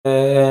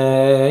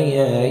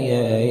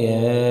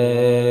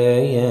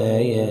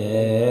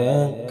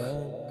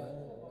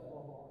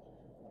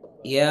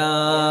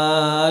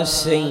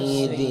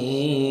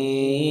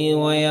سيدي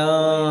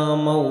ويا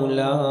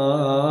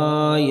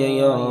مولاي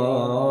يا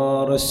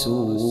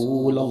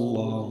رسول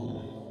الله،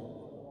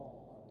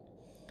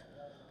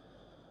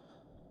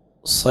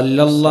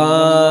 صلى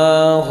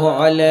الله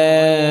عليك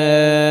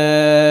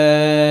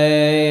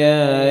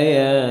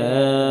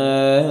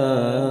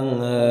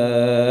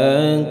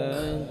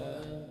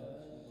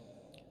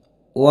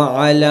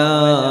وعلى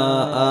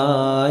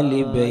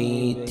آل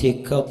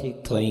بيتك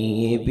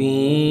الطيبين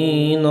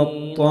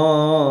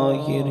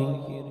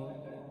الطاهرين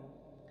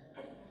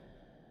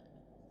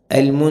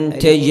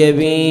المنتجبين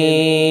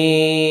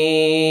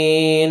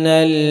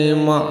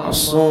المعصومين،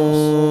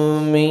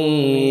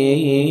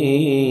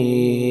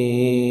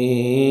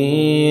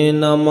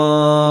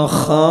 ما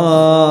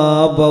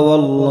خاب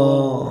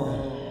والله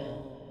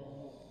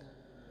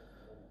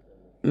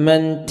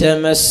من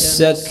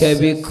تمسك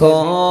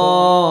بكم،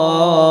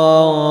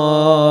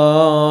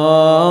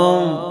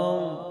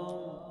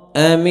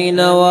 أمن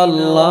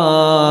والله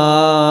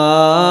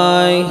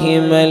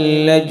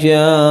من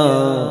لجأ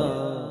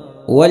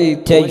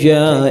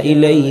والتجأ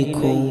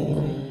إليكم.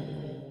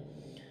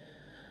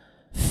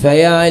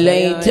 فيا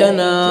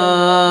ليتنا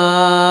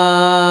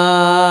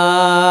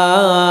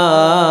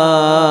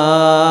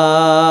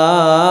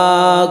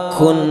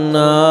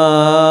كنا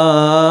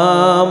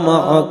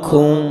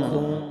معكم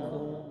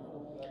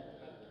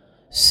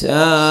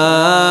سادتي،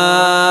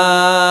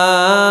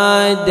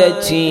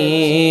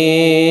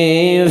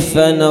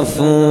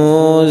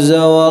 فنفوز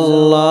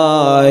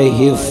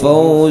والله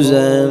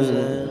فوزا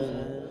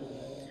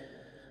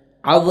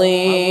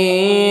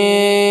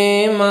عظيما.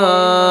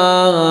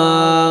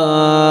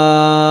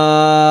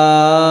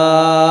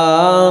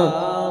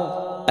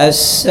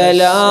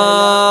 السلام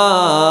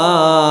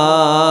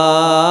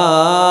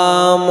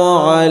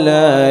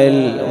على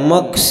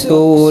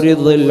المكسور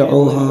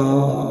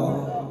ضلعها،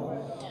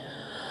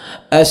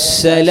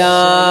 السلام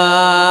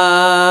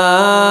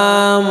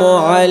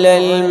على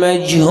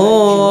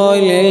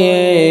المجهول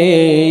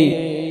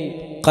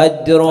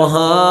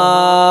قدرها،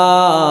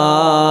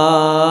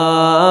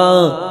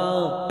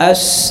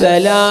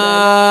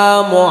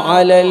 السلام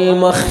على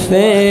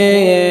المخفي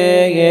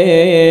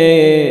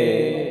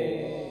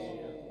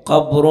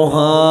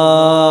قبرها.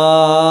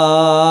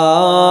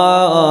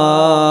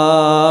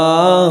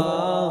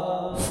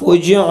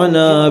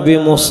 فجعنا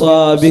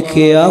بمصابك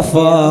يا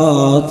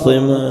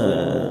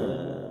فاطمة،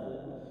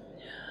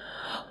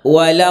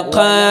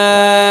 ولقد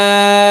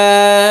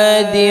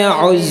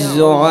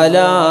يعز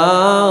على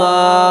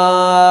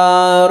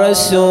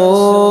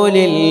رسول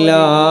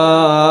الله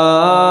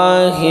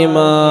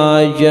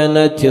ما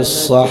جنت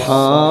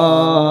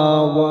الصحابة،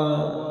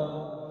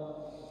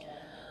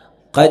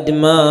 قد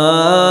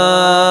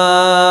مات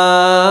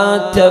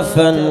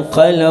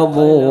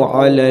فانقلبوا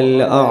على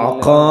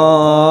الأعقاب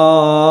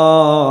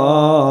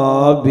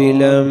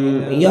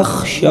لم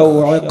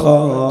يخشوا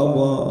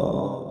عقابا.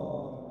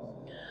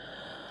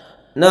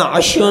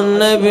 نعش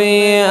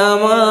النبي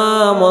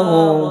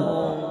أمامهم،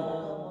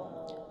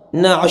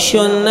 نعش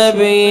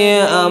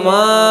النبي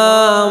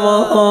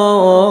أمامهم،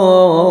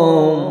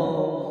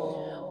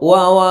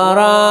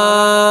 ووراءهم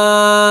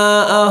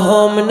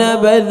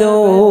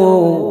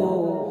نبذوا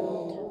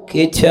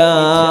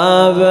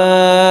كتابا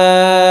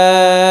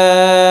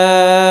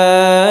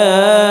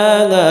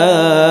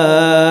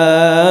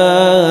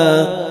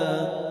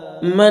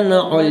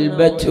منعوا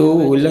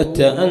البتولة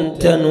أن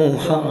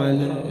تنوح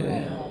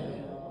عليه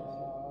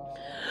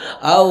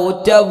أو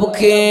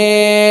تبكي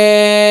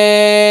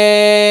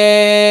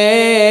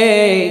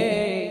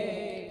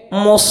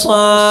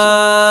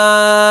مصابا،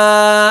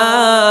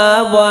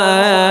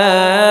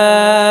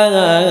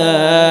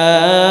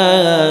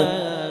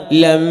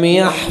 لم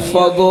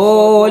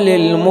يحفظوا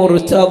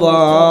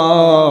للمرتضى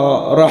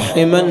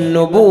رحم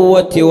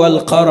النبوة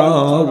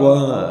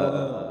والقرابة.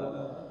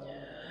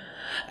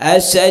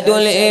 أسد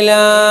الإله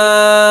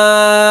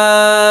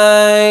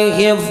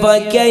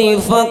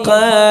فكيف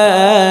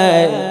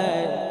قال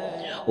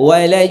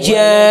ولجت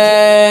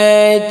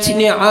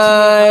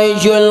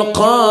نعاج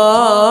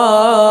القوم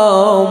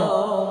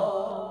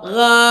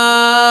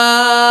غابا،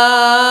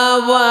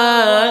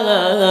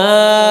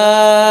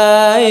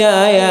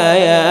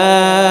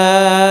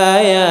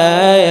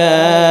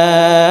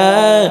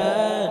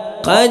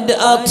 قد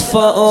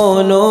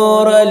أطفأوا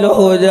نور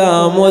الهدى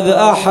مذ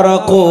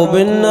أحرقوا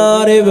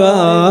بالنار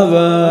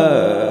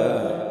بابا.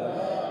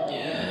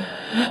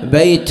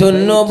 بيت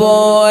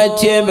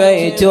النبوة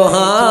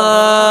بيتها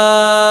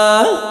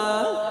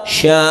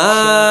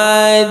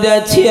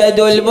شادت يد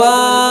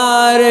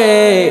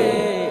الباري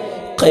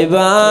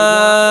قبابا،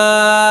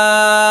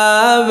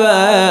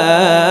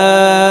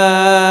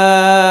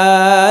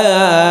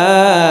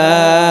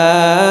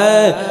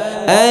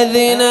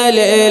 أذن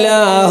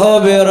الإله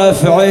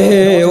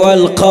برفعه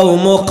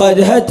والقوم قد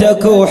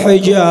هتكوا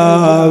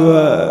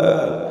حجابا.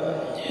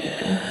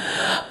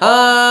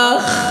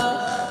 آخ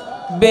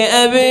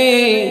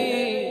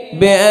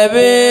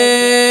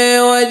بأبي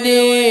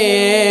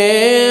وديعة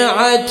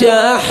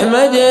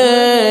أحمد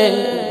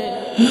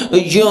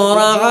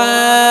جرعان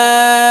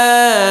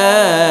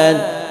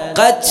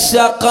قد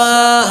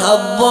سقاها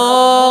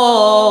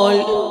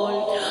الضول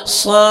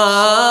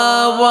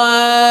صابا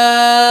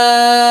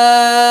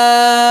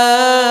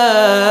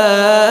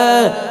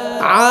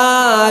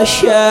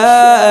عاشت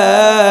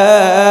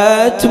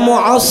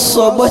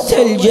معصبة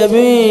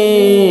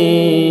الجبين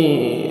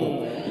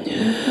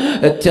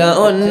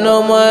تأن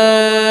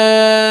من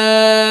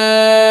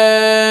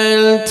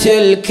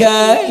تلك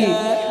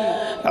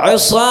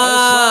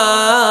العصابة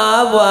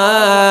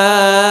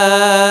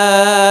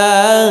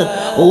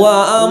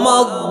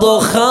وأمض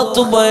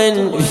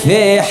خطبا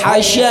في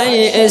حشا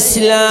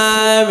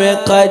الإسلام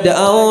قد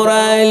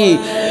أورى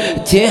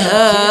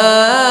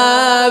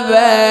التهاب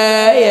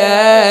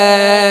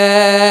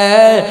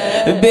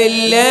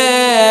بالليل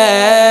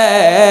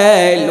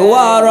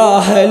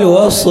وراه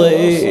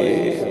الوصي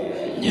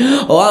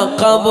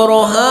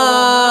وقبرها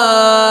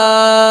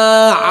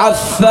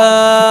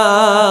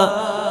عفا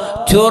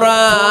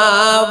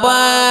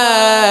ترابا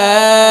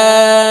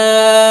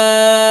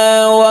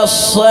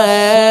وصيتني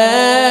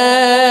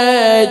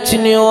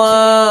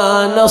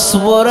وانا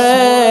صبرت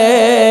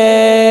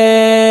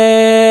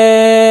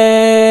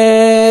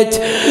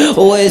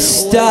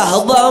واستهضموني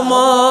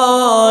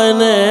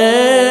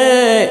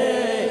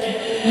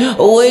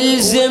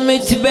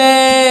والزمت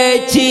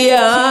بيتي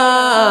يا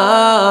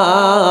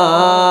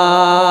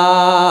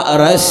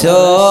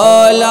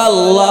رسول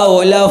الله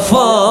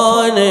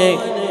ولفوني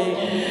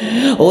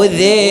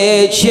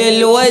وذيك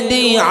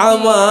الوديعة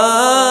ما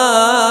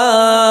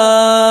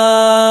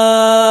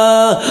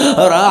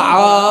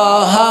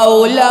رعاها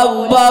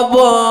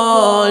ولببوني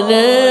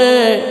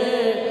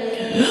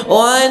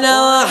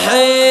وانا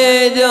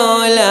وحيد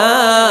ولا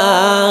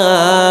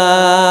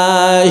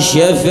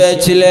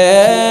شفت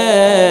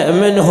لي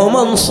منهم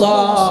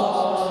انصار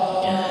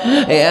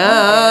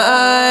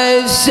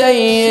يا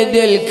سيد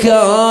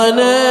الكون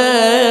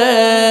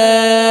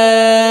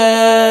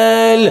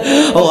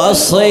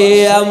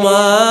الوصية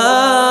ما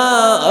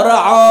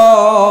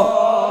رعوا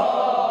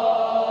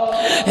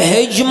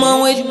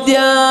هجمة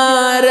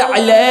والدار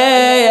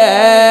عليه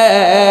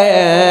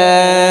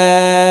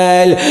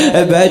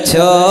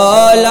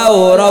بتولة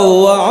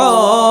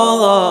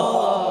وروعوا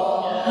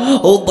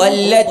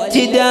وظلت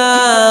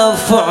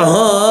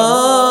تدافعهم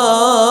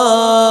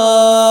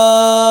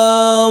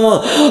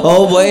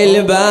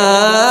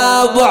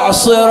وبالباب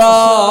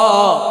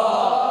عصروا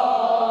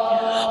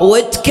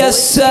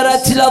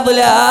وتكسرت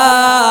الأضلاع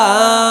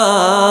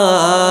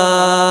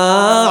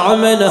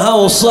منها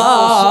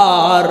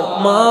وصار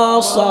ما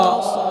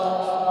صار.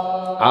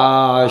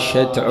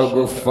 عاشت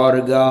عقب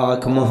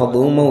فرقاك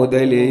مهضومة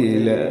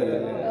وذليلة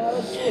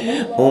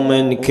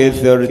ومن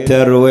كثر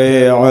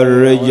ترويع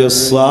الرجل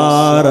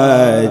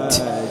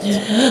صارت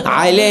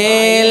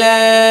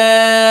عليلة.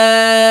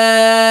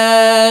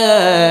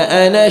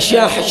 أنا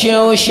شحش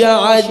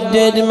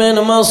وشعدد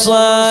من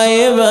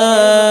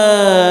مصايبها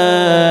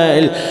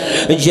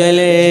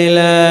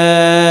الجليلة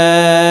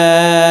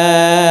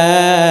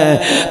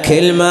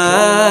كل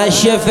ما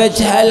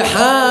شفت هالحال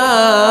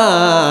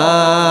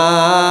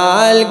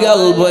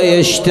قلبي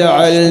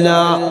يشتعل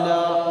نار.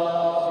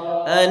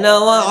 أنا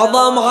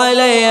وأعظم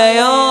علي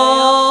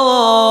يوم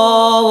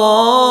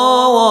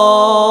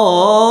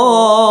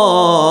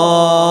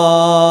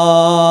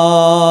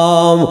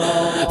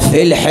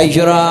في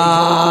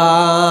الحجرة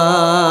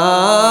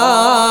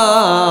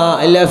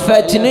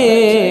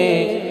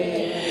لفتني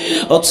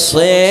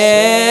تصيح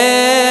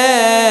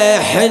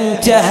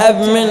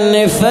انتهب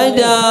مني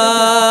فداك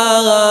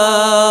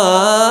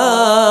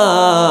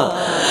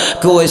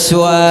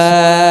واسود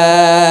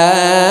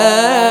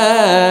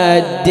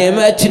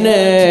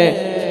دمتني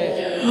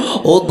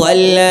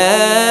وظلت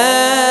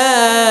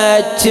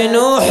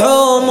تنوح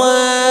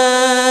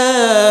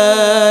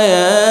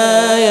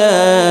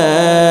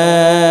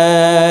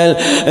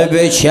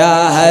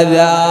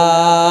بشاهذا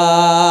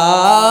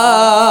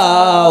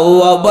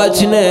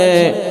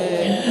وبتني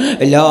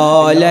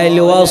لولا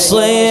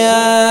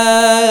الوصية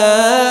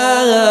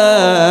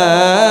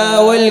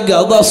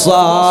والقضى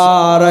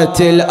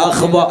صارت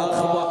الأخبار.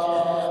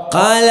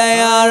 قال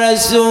يا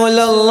رسول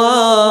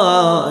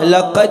الله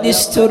لقد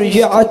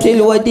استرجعت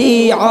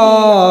الوديعة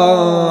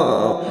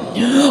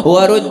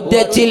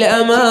وردت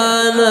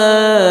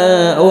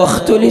الأمانة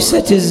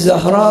واختلست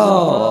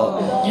الزهراء،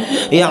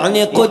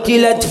 يعني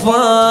قتلت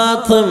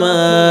فاطمة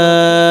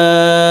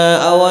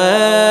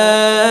أوائل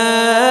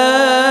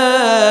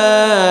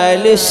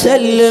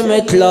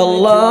سلمت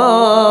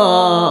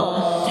لله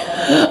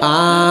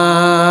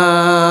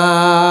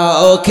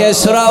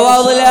وكسرى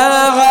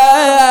وضلع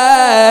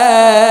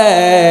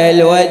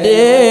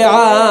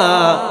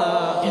الوديعة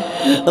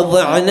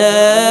ضعنا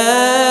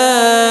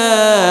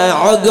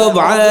عقب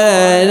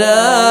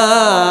عنا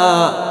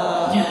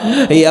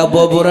يا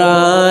ابو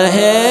ابراهيم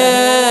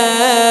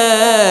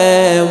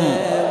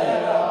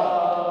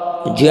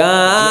جاروا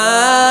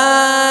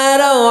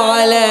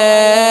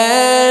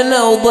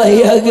علينا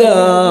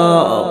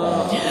وضيقوا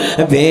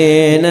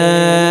بينا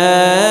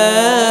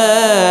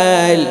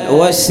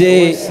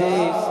الوسي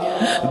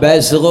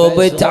بس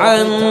غبت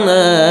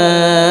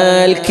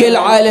عنا الكل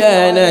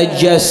علينا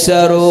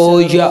تجسر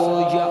وجا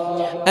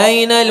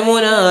أين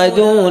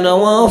المنادون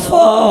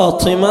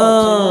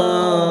وفاطمة؟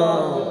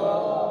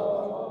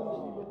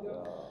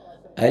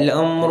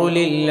 الأمر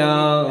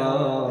لله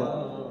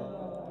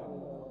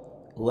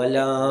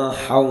ولا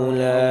حول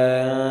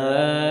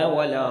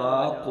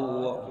ولا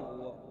قوة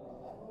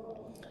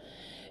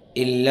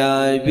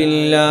إلا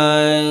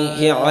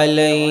بالله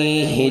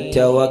عليه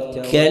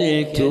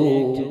توكلت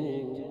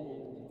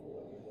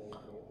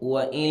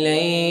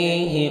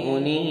وإليه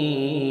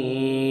أنيب.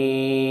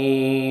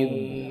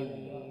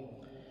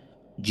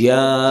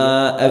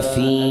 جاء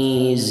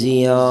في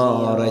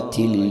زيارة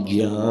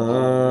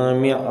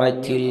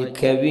الجامعة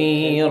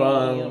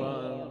الكبيرة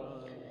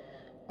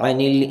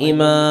عن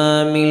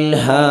الإمام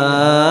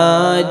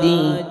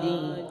الهادي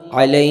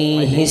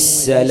عليه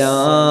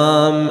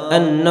السلام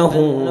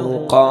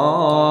أنه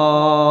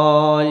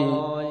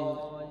قال: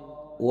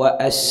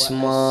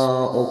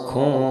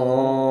 وأسماؤكم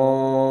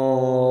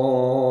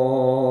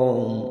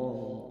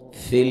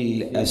في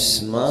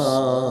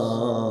الأسماء.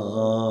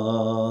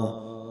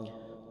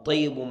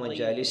 طيبوا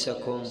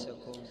مجالسكم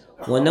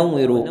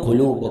ونوروا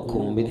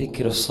قلوبكم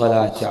بذكر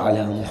الصلاة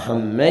على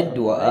محمد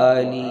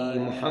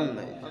وآل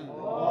محمد.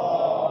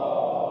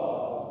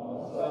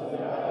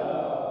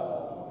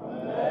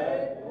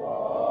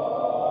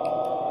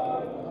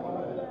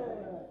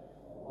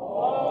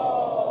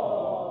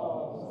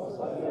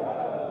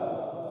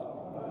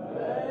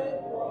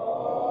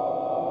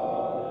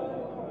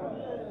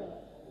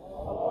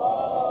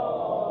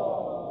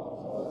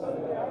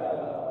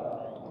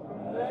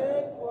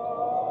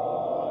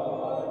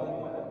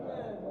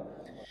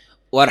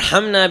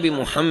 وارحمنا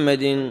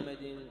بمحمد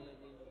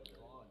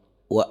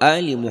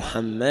وآل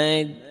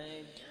محمد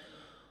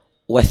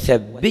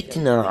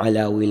وثبتنا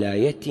على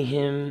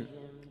ولايتهم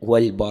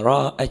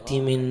والبراءة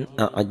من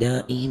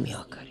أعدائهم يا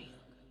كريم.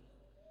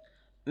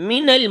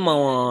 من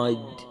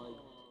المواد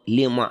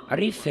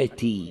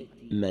لمعرفة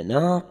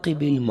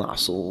مناقب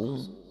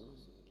المعصوم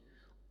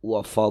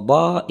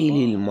وفضائل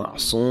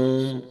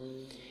المعصوم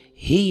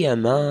هي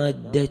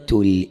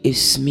مادة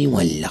الاسم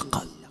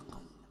واللقب.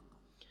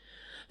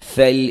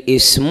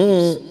 فالاسم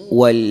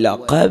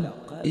واللقب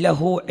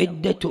له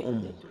عدة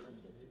أمور.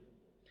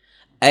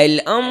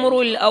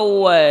 الأمر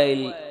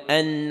الأول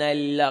أن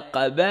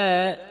اللقب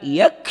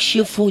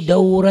يكشف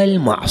دور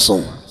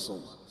المعصوم.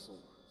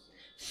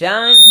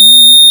 ثانيا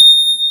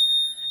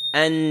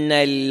أن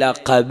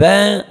اللقب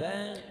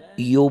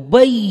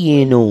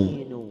يبين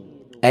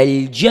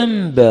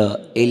الجنب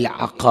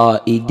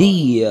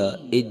العقائدية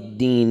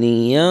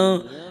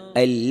الدينية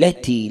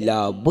التي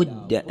لا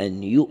بد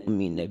أن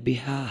يؤمن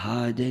بها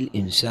هذا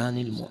الإنسان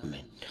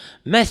المؤمن.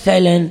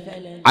 مثلا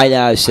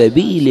على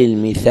سبيل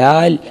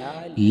المثال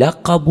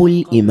لقب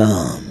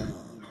الإمام.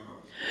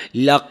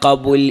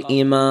 لقب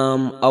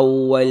الإمام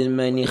أول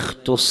من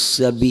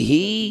اختص به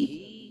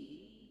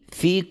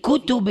في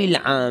كتب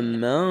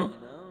العامة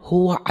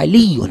هو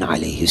علي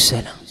عليه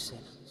السلام.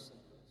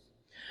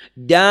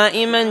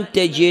 دائما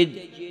تجد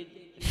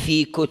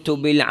في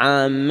كتب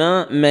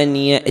العامة من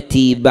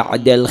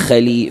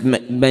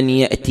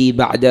يأتي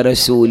بعد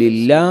رسول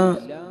الله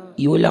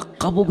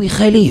يلقب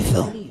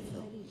بخليفة،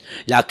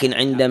 لكن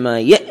عندما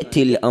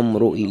يأتي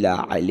الأمر إلى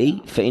علي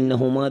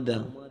فإنه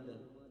ماذا؟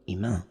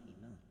 إمام.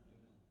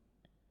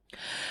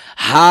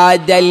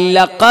 هذا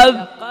اللقب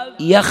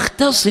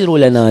يختصر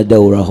لنا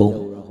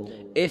دوره.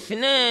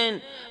 اثنين،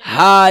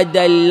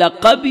 هذا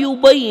اللقب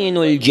يبين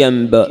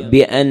الجنب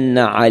بأن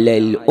على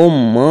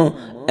الأمة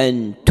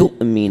أن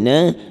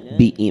تؤمن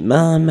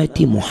بإمامة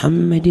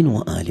محمد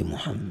وآل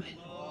محمد.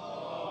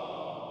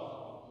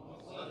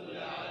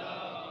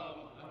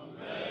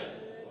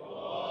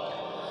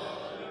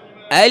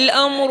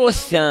 الأمر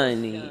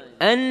الثاني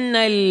أن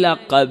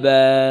اللقب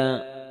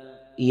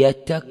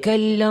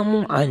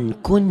يتكلم عن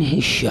كنه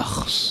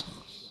الشخص،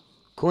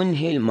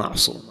 كنه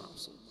المعصوم،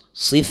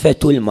 صفة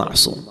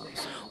المعصوم،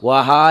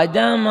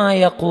 وهذا ما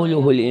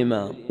يقوله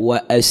الإمام: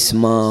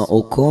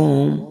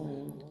 وأسماؤكم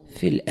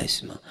في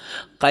الأسماء.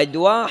 قد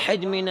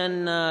واحد من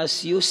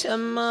الناس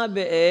يسمى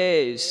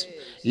باسم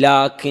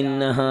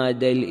لكن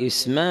هذا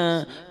الاسم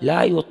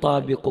لا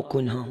يطابق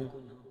كنهه،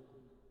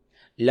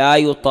 لا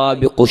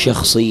يطابق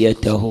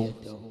شخصيته.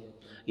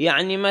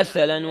 يعني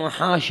مثلا،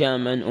 وحاشا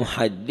من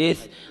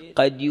أحدث،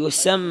 قد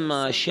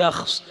يسمى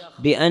شخص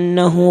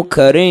بأنه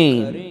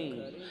كريم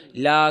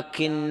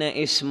لكن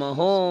اسمه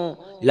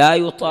لا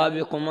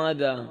يطابق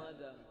ماذا؟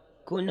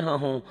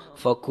 كنهه،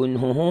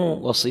 فكنهه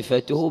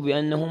وصفته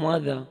بأنه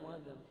ماذا؟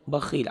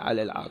 بخيل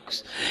على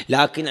العكس.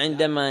 لكن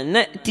عندما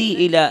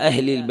نأتي إلى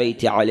أهل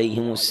البيت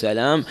عليهم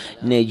السلام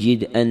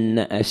نجد أن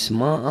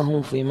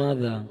أسماءهم في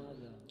ماذا؟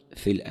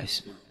 في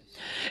الأسماء.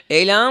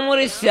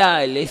 الأمر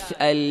الثالث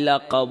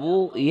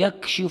اللقب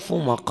يكشف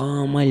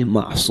مقام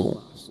المعصوم.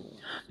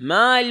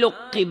 ما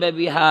لقب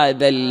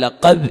بهذا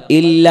اللقب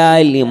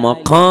إلا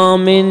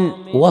لمقام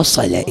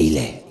وصل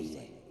إليه.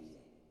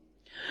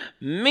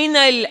 من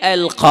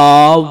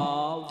الألقاب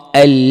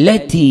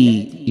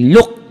التي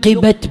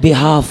لقبت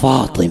بها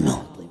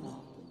فاطمة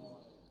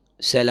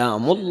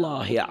سلام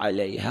الله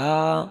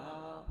عليها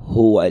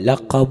هو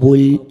لقب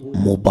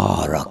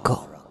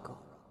المباركة.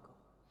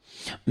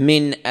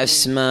 من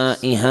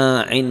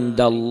أسمائها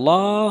عند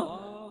الله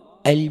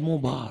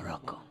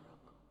المباركة.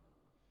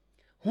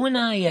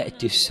 هنا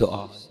يأتي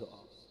السؤال: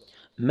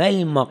 ما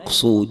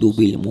المقصود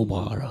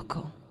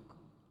بالمباركة؟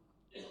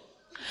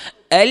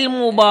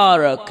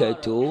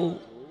 المباركة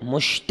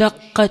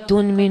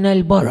مشتقة من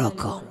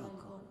البركة.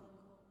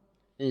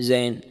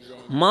 زين،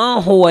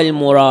 ما هو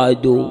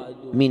المراد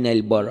من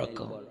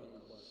البركة؟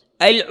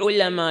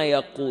 العلماء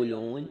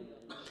يقولون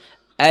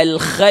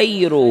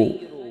الخير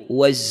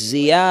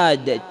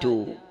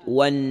والزيادة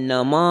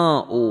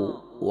والنماء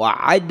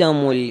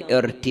وعدم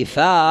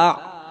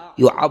الارتفاع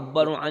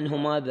يعبر عنه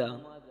ماذا؟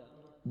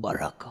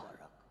 بركة.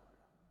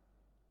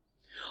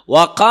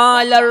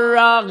 وقال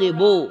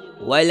الراغب: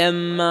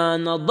 ولما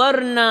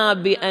نظرنا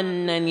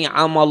بأن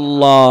نعم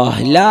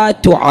الله لا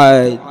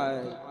تعد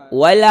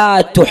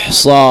ولا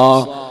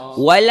تحصى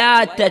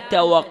ولا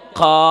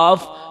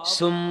تتوقف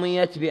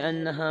سميت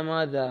بأنها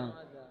ماذا؟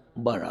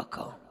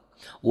 بركة.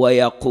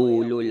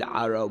 ويقول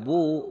العرب: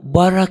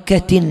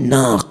 بركة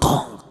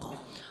الناقة.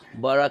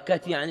 بركة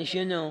يعني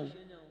شنو؟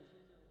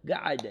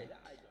 قعدت.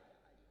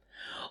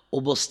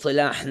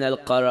 وباصطلاحنا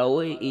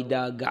القروي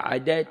إذا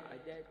قعدت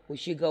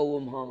وش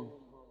يقومها؟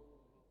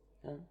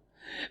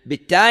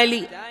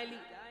 بالتالي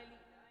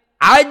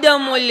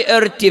عدم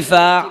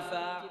الارتفاع،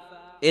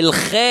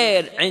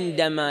 الخير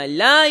عندما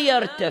لا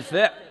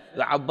يرتفع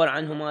يعبر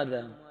عنه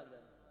ماذا؟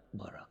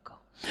 بركة.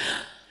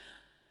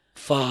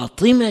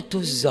 فاطمة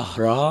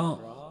الزهراء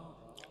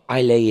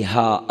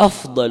عليها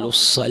أفضل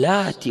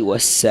الصلاة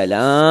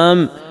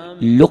والسلام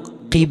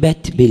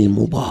لقبت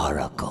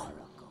بالمباركة.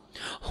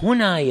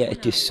 هنا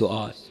يأتي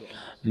السؤال: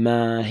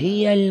 ما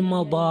هي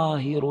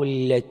المظاهر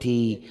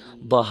التي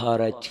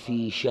ظهرت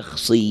في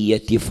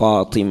شخصية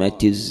فاطمة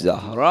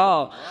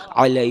الزهراء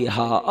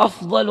عليها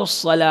أفضل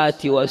الصلاة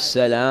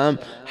والسلام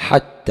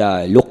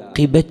حتى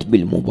لقبت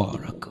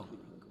بالمباركة؟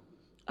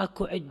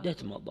 أكو عدة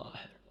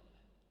مظاهر.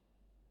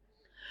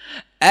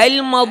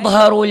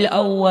 المظهر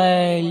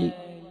الأول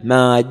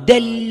ما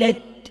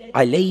دلت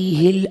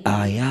عليه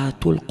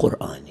الآيات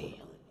القرآنية.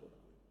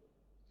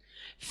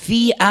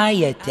 في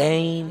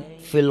آيتين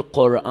في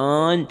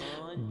القرآن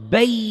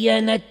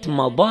بيّنت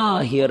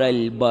مظاهر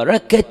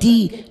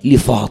البركة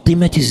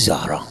لفاطمة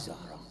الزهراء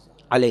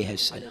عليها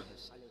السلام.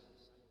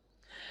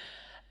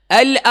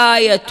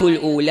 الآية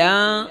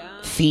الأولى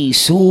في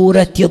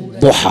سورة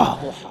الضحى: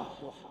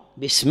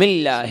 بسم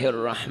الله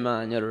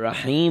الرحمن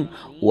الرحيم: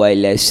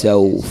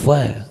 ولسوف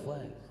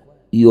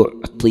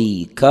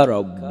يعطيك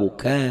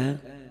ربك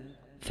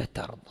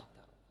فترضى.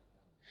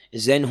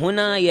 إذن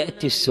هنا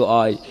يأتي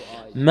السؤال: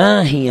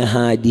 ما هي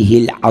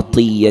هذه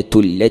العطية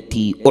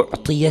التي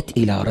أعطيت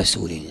إلى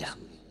رسول الله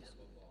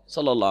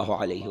صلى الله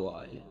عليه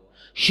وآله؟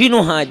 شنو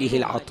هذه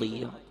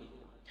العطية؟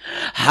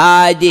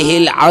 هذه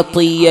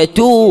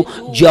العطية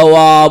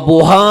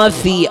جوابها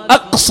في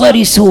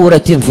أقصر سورة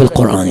في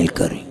القرآن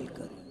الكريم.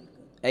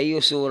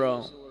 أي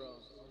سورة؟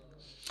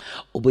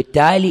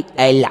 وبالتالي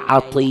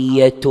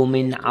العطية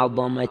من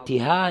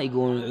عظمتها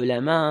يقول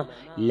العلماء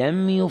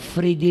لم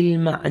يفرد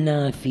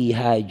المعنى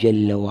فيها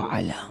جل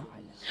وعلا.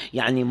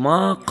 يعني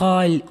ما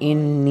قال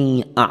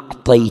إني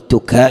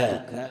أعطيتك،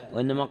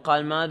 وإنما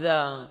قال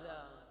ماذا؟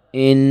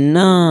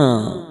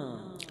 إنا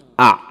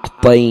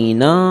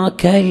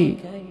أعطيناك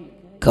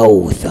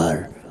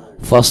الكوثر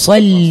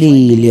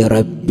فصلي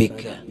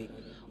لربك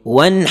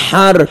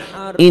وانحر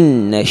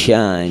إن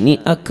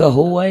شانئك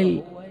هو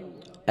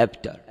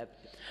الأبتر.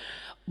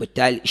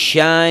 بالتالي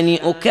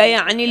شانئك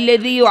يعني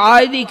الذي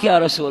يعاديك يا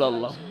رسول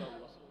الله.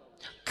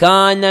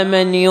 كان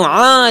من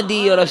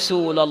يعادي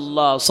رسول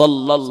الله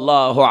صلى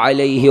الله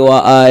عليه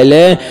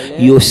وآله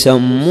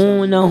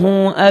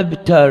يسمونه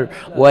أبتر،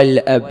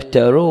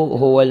 والأبتر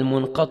هو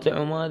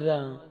المنقطع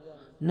ماذا؟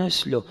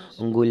 نسله.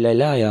 نقول له: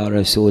 لا يا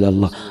رسول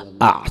الله،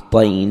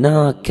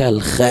 أعطيناك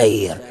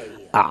الخير،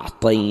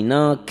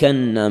 أعطيناك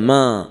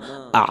النماء،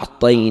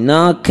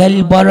 أعطيناك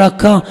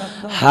البركة.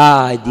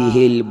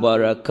 هذه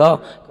البركة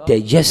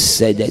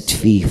تجسدت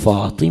في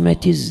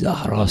فاطمة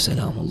الزهراء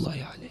سلام الله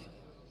عليها،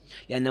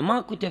 لأن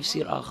ماكو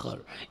تفسير آخر.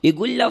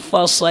 يقول له: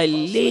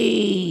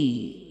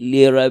 فصلي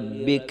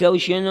لربك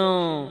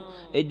وشنو؟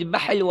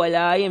 اذبح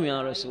الولايم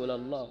يا رسول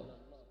الله.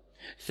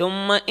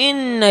 ثم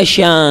إن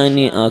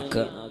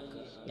شانئك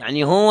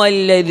يعني هو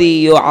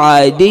الذي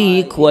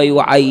يعاديك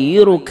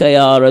ويعيرك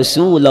يا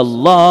رسول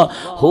الله،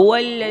 هو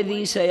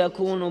الذي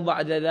سيكون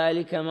بعد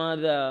ذلك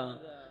ماذا؟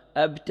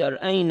 أبتر.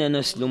 أين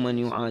نسل من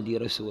يعادي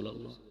رسول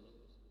الله؟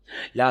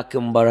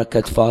 لكن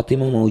بركة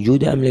فاطمة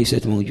موجودة أم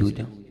ليست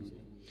موجودة؟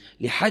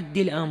 لحد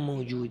الآن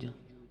موجودة.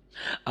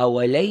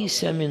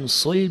 أوليس من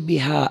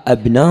صلبها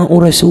أبناء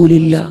رسول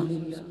الله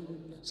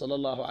صلى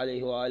الله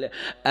عليه وآله؟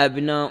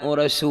 أبناء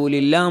رسول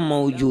الله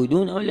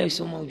موجودون أو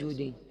ليسوا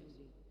موجودين؟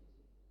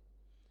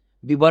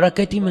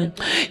 ببركة من؟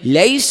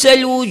 ليس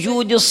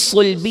الوجود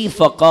الصلبي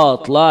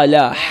فقط،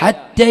 لا،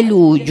 حتى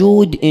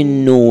الوجود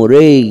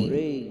النوري،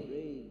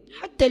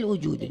 حتى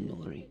الوجود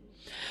النوري.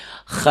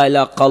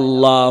 خلق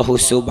الله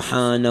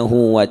سبحانه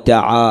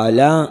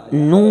وتعالى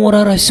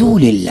نور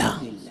رسول الله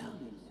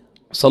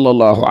صلى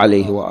الله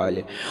عليه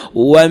وآله.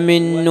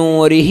 ومن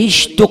نوره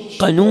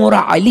اشتق نور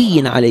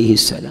علي عليه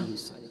السلام،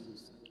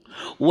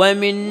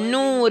 ومن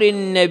نور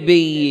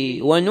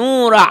النبي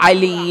ونور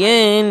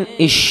علي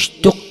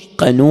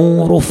اشتق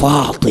نور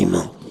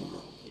فاطمة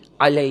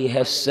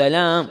عليها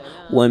السلام.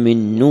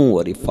 ومن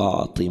نور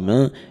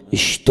فاطمة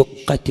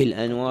اشتقت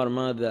الأنوار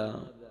ماذا؟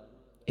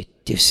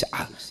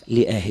 9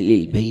 لأهل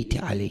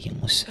البيت عليهم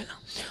السلام،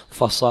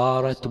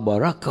 فصارت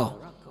بركة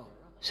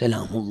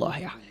سلام الله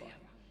عليه.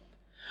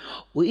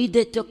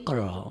 وإذا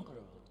تقرأ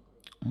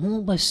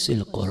مو بس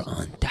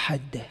القرآن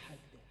تحدث،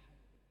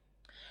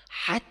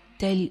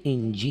 حتى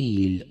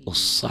الإنجيل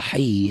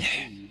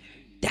الصحيح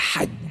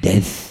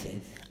تحدث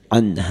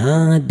عن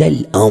هذا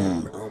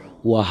الأمر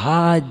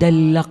وهذا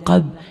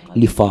اللقب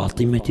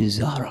لفاطمة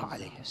الزهراء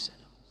عليه السلام.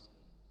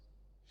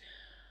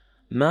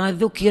 ما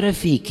ذكر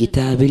في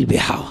كتاب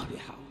البحار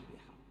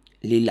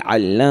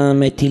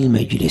للعلامة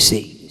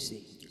المجلسي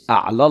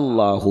أعلى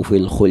الله في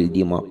الخلد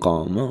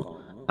مقامه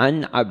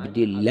عن عبد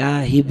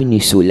الله بن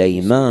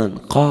سليمان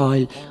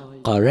قال: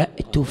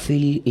 قرأت في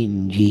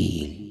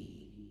الإنجيل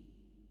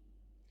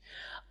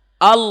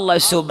الله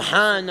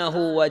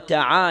سبحانه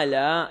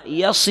وتعالى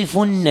يصف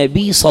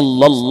النبي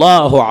صلى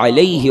الله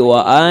عليه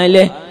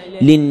وآله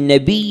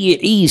للنبي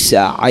عيسى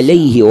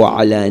عليه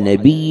وعلى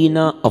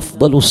نبينا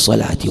أفضل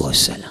الصلاة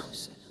والسلام.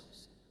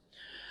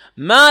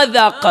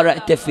 ماذا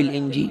قرأت في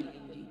الإنجيل؟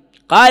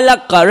 قال: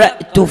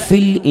 قرأت في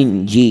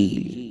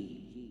الإنجيل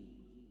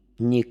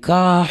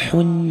نكاح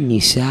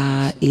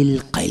النساء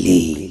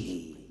القليل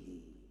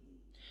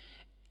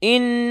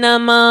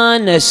إنما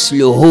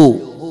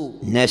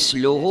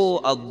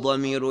نسله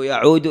الضمير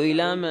يعود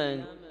إلى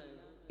من؟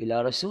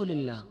 إلى رسول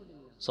الله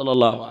صلى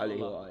الله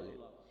عليه وآله.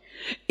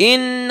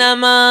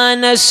 إنما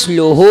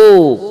نسله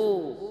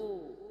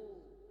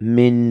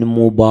من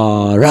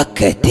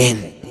مباركة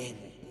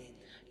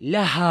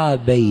لها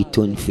بيت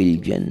في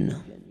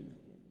الجنة،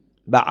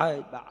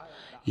 بعد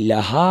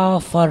لها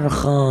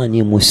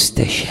فرخان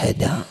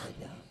مستشهدان.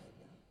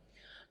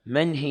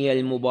 من هي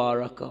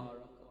المباركة؟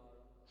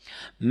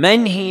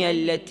 من هي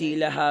التي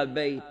لها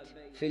بيت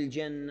في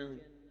الجنة؟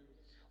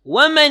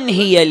 ومن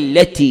هي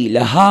التي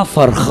لها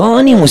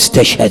فرخان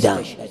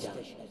مستشهدان؟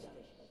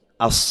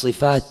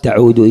 الصفات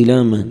تعود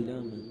إلى من؟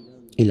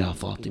 إلى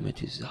فاطمة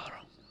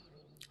الزهراء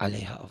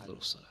عليها أفضل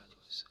الصلاة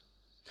والسلام.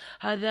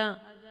 هذا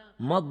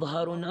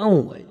مظهر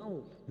أول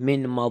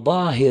من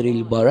مظاهر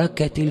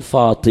البركة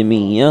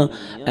الفاطمية،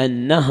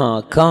 أنها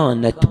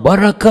كانت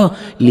بركة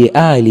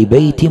لآل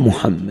بيت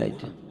محمد.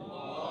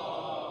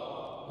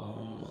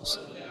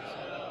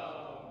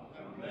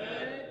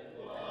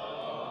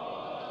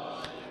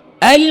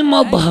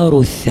 المظهر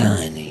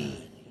الثاني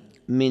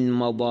من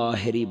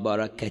مظاهر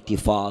بركة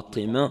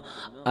فاطمة،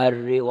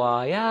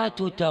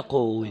 الروايات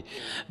تقول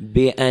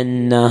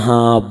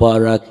بأنها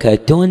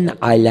بركة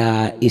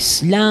على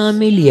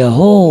إسلام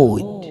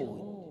اليهود،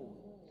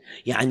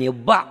 يعني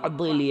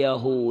بعض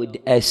اليهود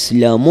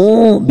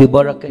أسلموا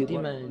ببركة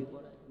من؟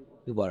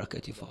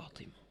 ببركة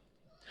فاطمة.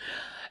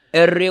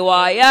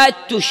 الروايات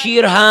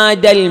تشير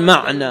هذا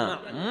المعنى،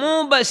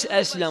 مو بس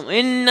أسلم،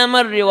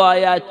 إنما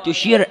الروايات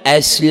تشير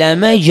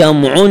أسلم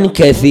جمع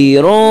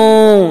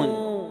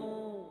كثيرون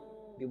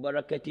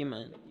ببركة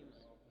من؟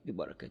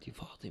 ببركة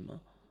فاطمة.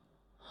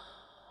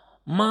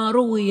 ما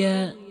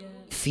روي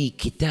في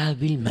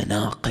كتاب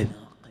المناقب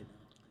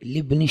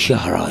لابن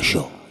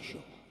شهراشو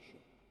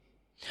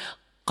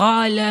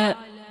قال: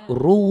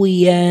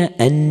 روي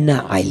أن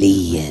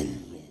عليا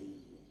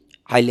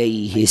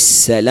عليه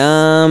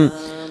السلام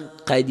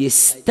قد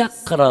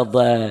استقرض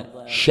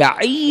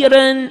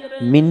شعيرا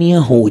من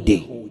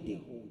يهودي.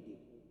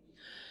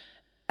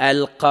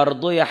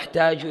 القرض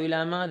يحتاج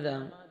إلى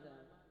ماذا؟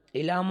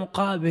 إلى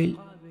مقابل،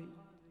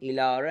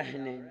 إلى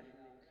رهن.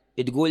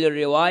 تقول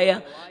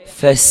الرواية: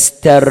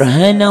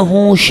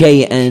 فاسترهنه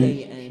شيئا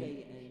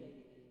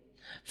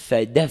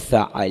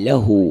فدفع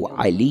له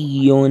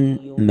علي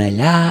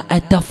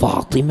ملاءة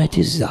فاطمة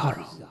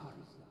الزهراء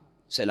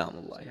سلام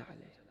الله عليها،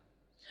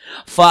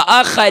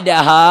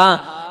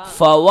 فأخذها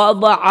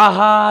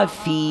فوضعها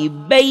في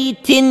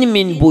بيت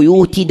من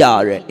بيوت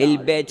داره.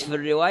 البيت في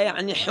الرواية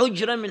يعني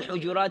حجرة من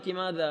حجرات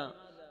ماذا؟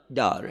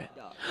 داره.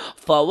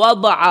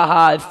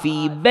 فوضعها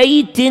في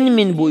بيت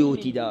من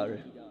بيوت داره،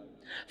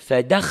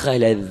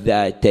 فدخلت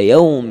ذات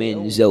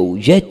يوم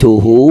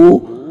زوجته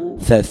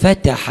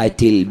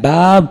ففتحت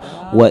الباب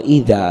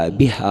وإذا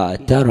بها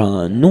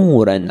ترى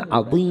نورا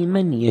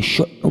عظيما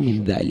يشع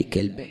من ذلك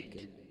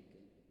البيت،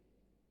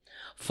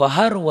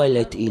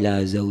 فهرولت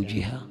إلى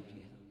زوجها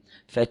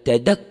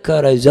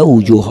فتذكر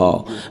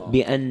زوجها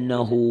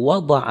بأنه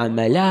وضع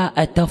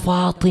ملاءة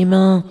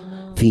فاطمة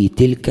في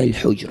تلك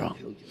الحجرة،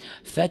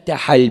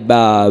 فتح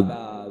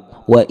الباب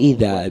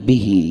وإذا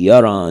به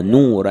يرى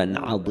نورا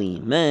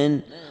عظيما،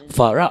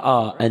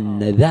 فرأى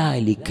أن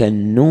ذلك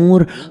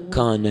النور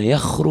كان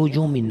يخرج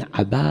من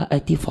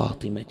عباءة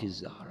فاطمة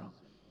الزهراء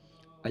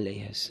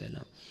عليها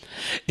السلام.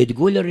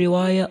 تقول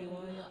الرواية: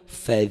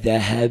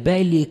 فذهب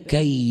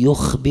لكي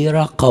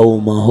يخبر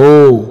قومه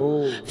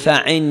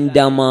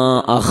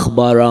فعندما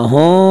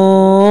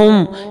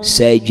أخبرهم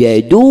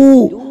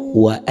سجدوا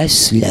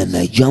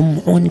وأسلم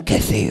جمع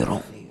كثير.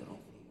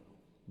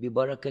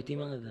 ببركة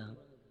ماذا؟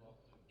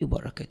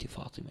 ببركة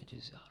فاطمة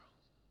الزهراء.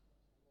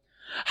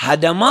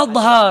 هذا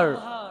مظهر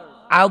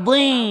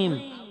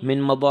عظيم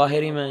من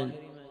مظاهر من؟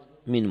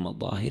 من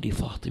مظاهر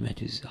فاطمة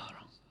الزهراء،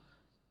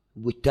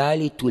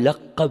 بالتالي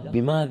تلقب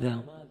بماذا؟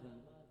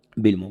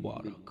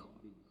 بالمبارك.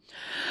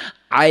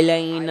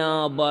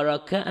 علينا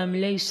بركة أم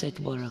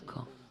ليست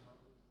بركة؟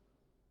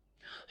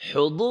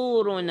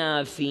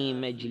 حضورنا في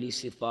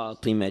مجلس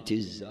فاطمة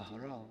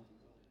الزهراء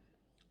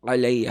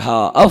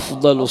عليها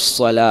أفضل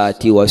الصلاة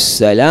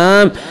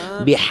والسلام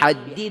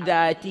بحد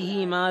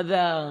ذاته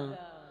ماذا؟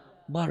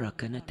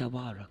 بركة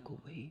نتبارك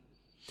به.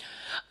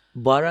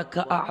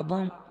 بركة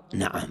أعظم؟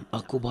 نعم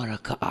أكو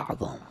بركة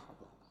أعظم.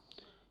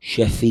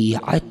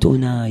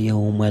 شفيعتنا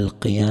يوم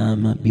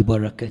القيامة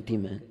ببركة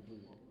من؟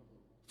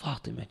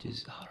 فاطمة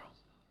الزهراء.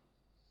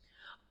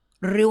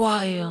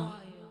 الرواية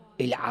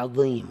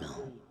العظيمة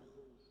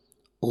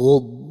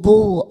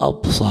غضوا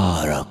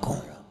أبصاركم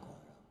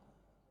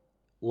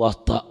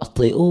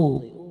وطأطئوا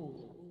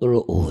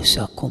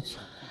رؤوسكم،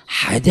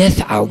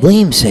 حدث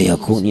عظيم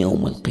سيكون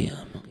يوم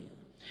القيامة،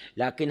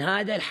 لكن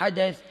هذا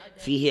الحدث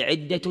فيه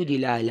عدة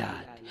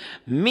دلالات.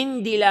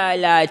 من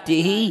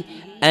دلالاته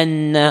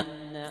أن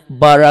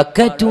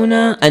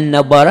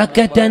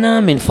بركتنا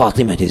من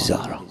فاطمة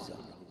الزهراء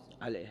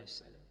عليها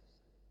السلام.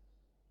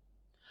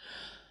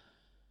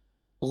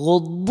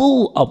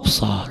 غضوا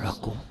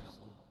أبصاركم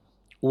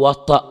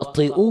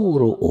وطأطئوا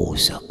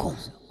رؤوسكم.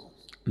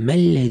 ما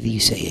الذي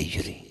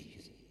سيجري؟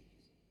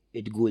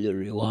 تقول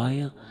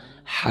الرواية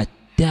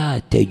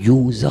حتى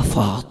تجوز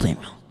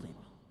فاطمة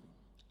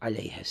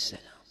عليها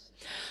السلام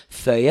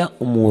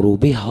فيأمر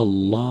بها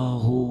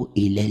الله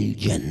إلى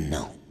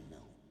الجنة،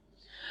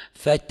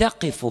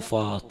 فتقف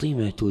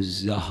فاطمة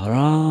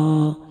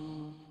الزهراء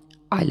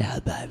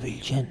على باب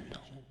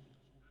الجنة،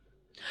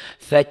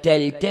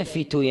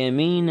 فتلتفت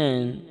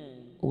يمينا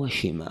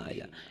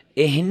وشمالا.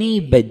 هني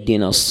بدي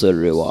نص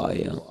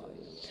الرواية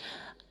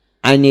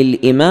عن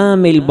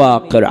الإمام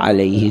الباقر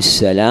عليه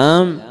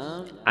السلام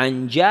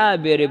عن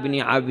جابر بن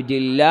عبد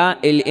الله.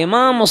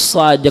 الإمام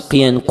الصادق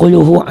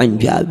ينقله عن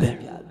جابر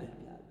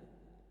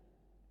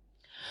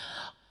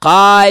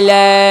قال: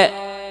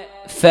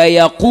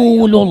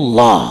 فيقول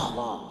الله: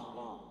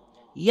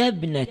 يا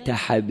ابنة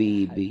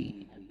حبيبي،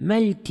 ما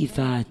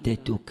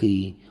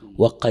التفاتتك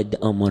وقد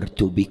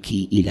أمرت بك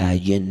إلى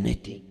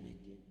جنتي؟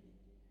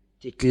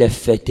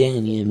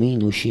 تتلفتين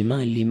يمين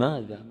وشمال،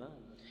 لماذا؟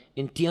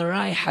 انت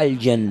رايحة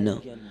الجنة.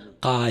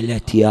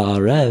 قالت: يا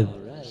رب،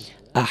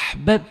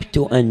 أحببت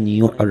أن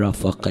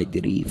يعرف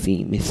قدري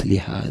في مثل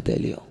هذا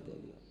اليوم.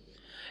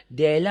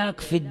 ديلاك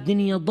في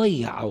الدنيا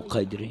ضيعوا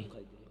قدري،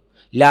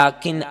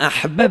 لكن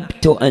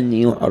أحببت أن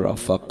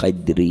يعرف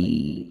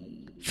قدري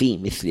في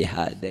مثل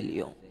هذا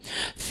اليوم.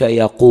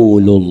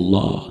 فيقول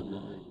الله: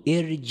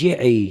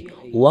 ارجعي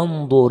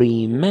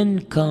وانظري من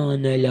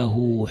كان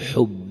له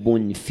حب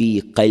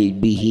في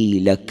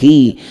قلبه لك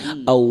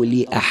أو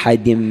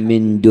لأحد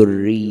من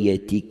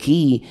ذريتك،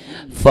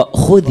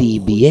 فأخذي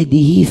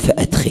بيده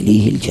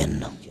فأدخليه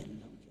الجنة.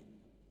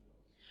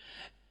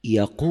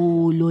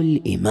 يقول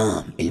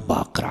الإمام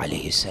الباقر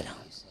عليه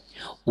السلام: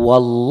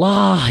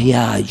 والله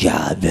يا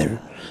جابر.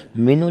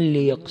 من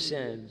اللي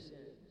يقسم؟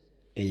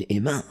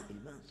 الإمام.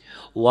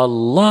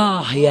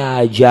 والله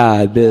يا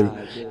جابر،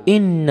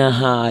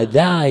 إنها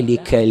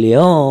ذلك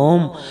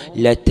اليوم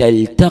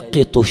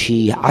لتلتقط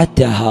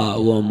شيعتها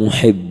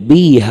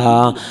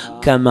ومحبيها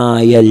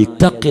كما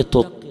يلتقط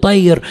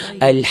الطير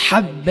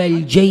الحب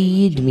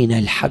الجيد من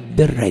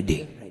الحب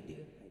الردي.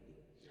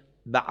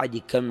 بعد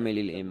يكمل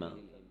الإمام: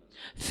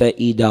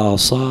 فإذا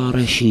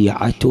صار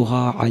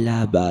شيعتها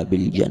على باب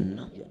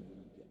الجنة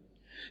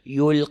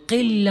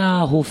يلقي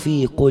الله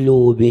في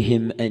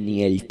قلوبهم أن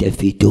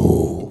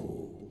يلتفتوا،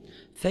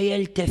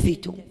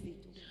 فيلتفتوا،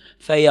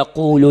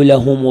 فيقول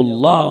لهم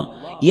الله: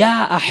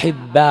 يا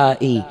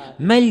أحبائي،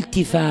 ما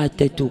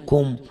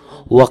التفاتتكم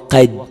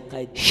وقد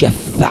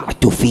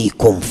شفعت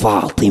فيكم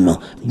فاطمة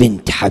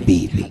بنت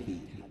حبيبي؟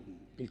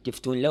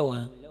 تلتفتون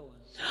لها.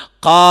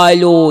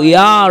 قالوا: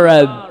 يا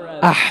رب،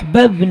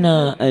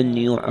 أحببنا أن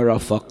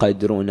يعرف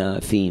قدرنا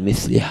في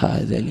مثل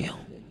هذا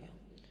اليوم.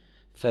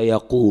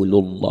 فيقول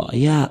الله: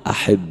 يا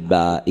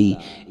أحبائي،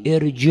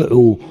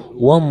 ارجعوا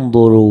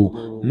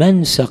وانظروا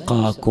من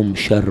سقاكم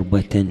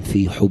شربة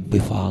في حب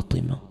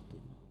فاطمة،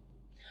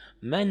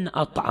 من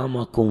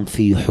أطعمكم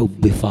في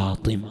حب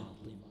فاطمة،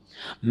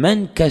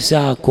 من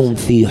كساكم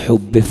في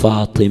حب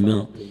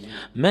فاطمة،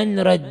 من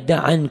رد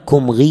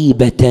عنكم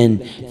غيبة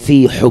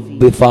في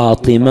حب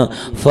فاطمة،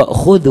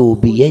 فأخذوا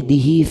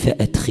بيده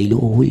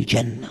فأدخلوه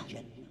الجنة.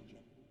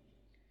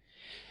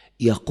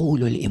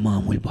 يقول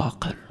الإمام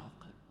الباقر: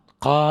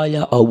 قال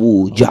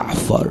أبو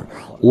جعفر: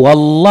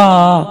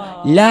 والله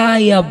لا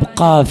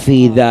يبقى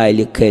في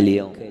ذلك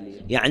اليوم،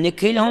 يعني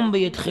كلهم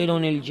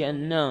بيدخلون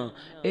الجنة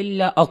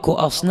إلا أكو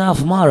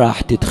أصناف ما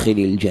راح تدخل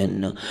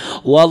الجنة.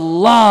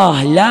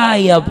 والله لا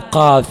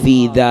يبقى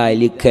في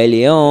ذلك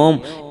اليوم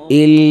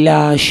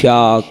إلا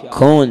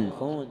شاك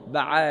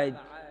بعد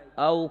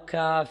أو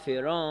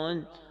كافر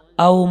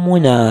أو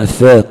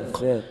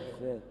منافق.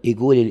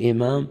 يقول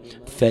الإمام: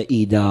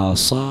 فإذا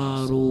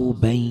صاروا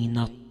بين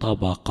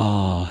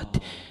الطبقات،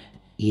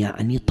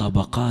 يعني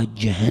طبقات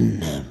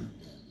جهنم،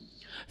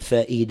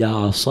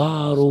 فإذا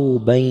صاروا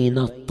بين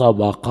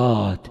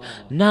الطبقات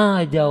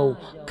نادوا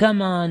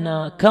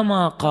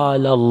كما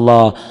قال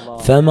الله: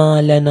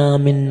 فما لنا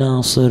من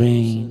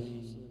ناصرين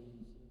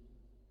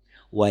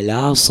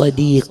ولا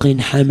صديق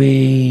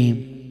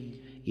حميم.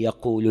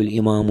 يقول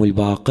الإمام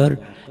الباقر: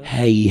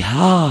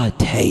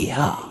 هيهات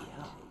هيهات،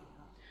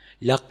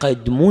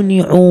 لقد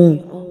منعوا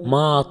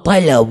ما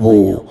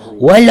طلبوا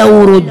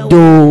ولو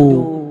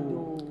ردوا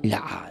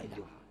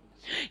لعادوا.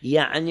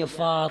 يعني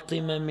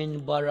فاطمة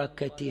من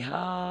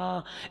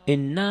بركتها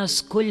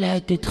الناس كلها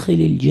تدخل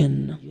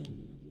الجنة،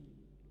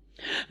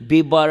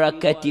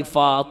 ببركة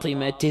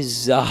فاطمة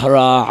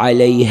الزهراء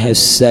عليها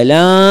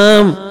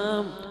السلام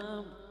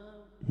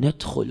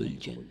ندخل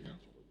الجنة.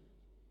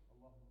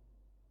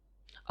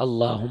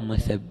 اللهم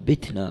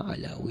ثبتنا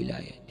على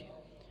ولايته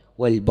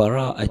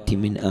والبراءة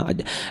من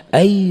أعداء.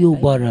 أي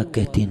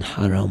بركة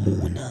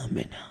حرمونا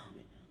منها؟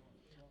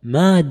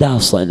 ماذا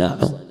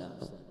صنعوا؟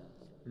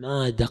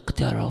 ماذا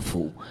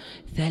اقترفوا؟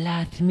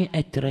 300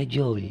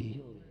 رجل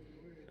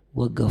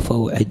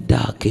وقفوا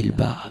عداك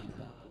الباب،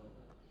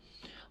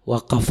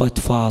 وقفت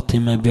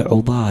فاطمة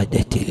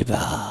بعضادة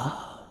الباب،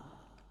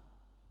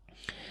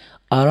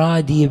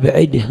 أراد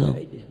يبعدها،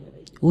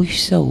 وش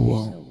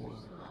سووا؟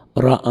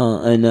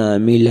 رأى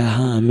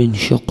أناملها من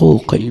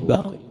شقوق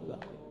الباب.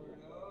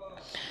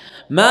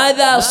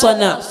 ماذا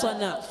صنع؟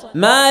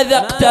 ماذا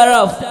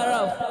اقترف؟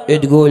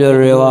 تقول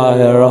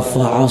الرواية: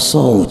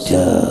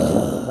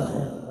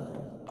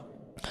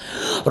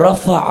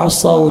 رفع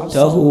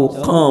صوته،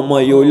 قام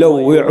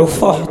يلوع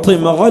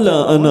فاطمة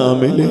على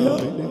أناملها،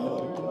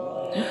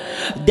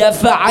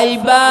 دفع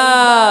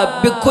الباب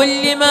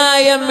بكل ما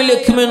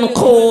يملك من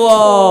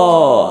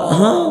قوة.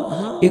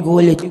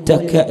 يقول: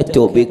 اتكأت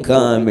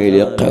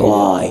بكامل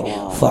قواي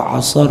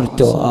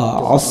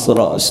فعصرتها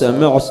عصرا،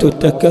 سمعت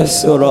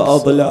تكسر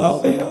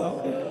أضلاعها.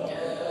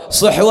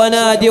 صح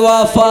ونادي: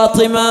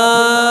 وفاطمة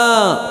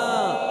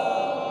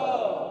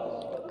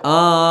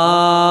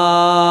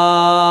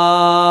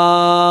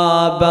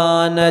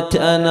بانت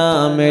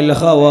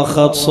أناملها،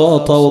 وخذ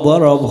صوته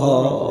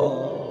وضربها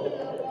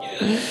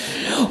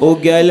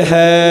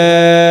وقالها: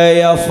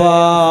 يا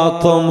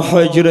فاطم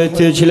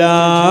حجرتك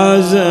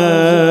لازم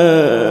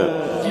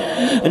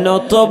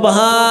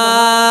نطبها،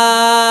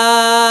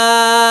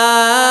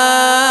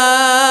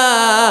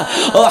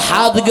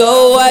 وحط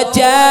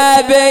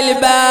قوته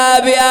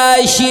بالباب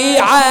يا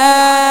شيعة،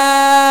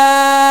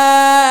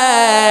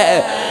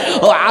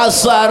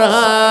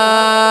 وعصرها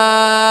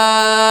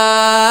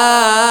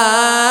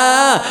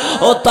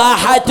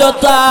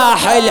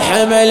وطاح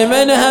الحمل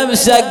منها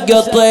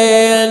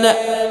مسقطين.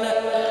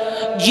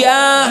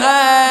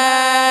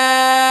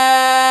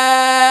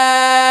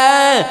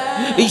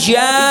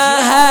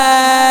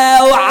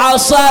 جاها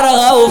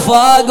وعصرها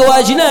وفوق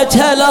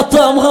وجنتها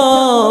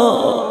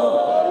لطمها،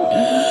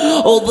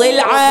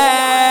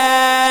 وضلعين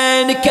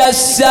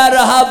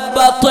كسرها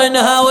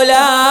ببطنها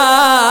ولا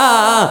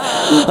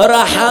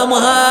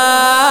رحمها،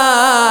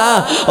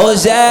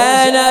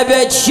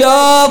 وزينب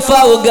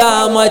تشوفه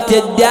وقامت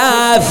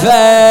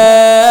تدافع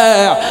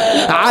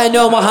عن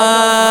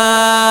امها،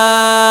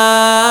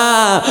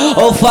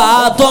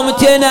 وفاطمة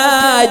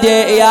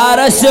تنادي: يا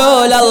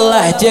رسول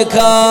الله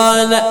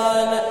تكون.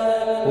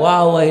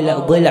 واويلا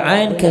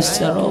ضلعين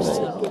كسروا.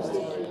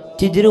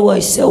 تدري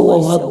وش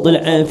سووا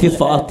هالضلعين في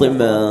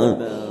فاطمة؟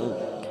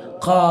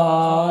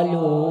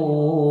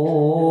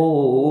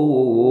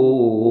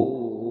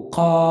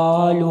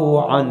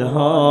 قالوا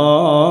عنها: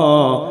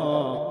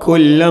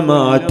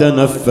 كلما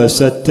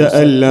تنفست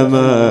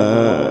تألما،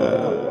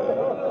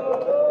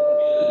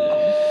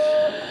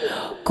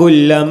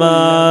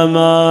 كلما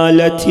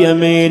مالت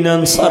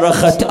يمينا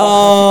صرخت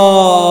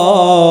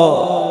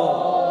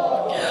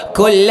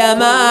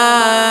كلما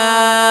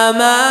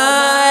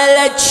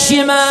مالت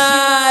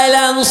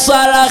شمالا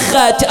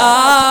صرخت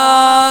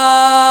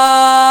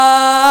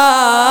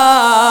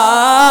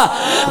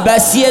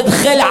بس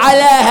يدخل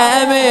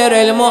عليها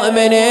أمير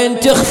المؤمنين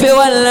تخفي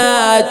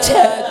ولات.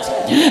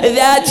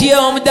 ذات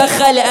يوم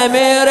دخل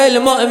أمير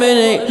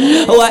المؤمنين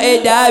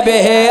وإذا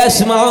به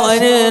يسمع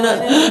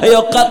أنينا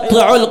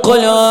يقطع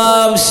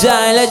القلوب،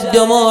 سالت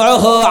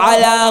دموعه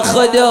على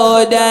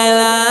خدوده.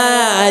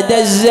 نادى: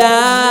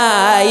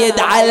 الزايد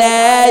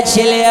عليك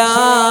اليوم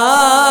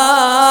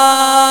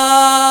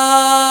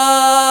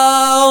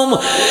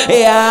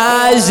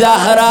يا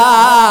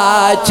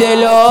زهراء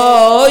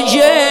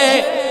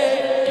تلوجي،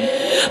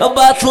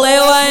 بطلي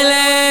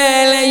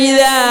وليل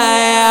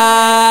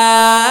جذايا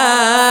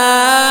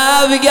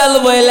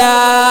بقلبي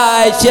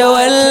لا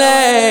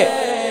تولي،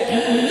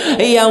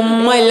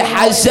 يم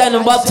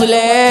الحسن بطليل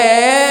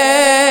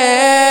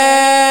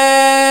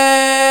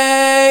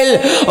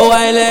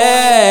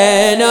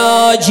ولين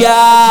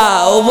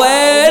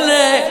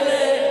جاوبني،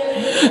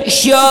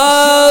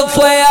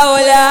 شوفوا يا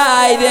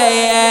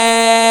ولادي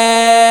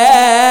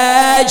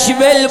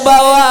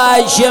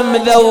بالبواشم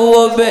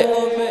ذوبه.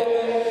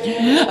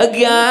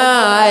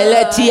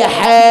 قالت يا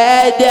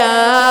حيدر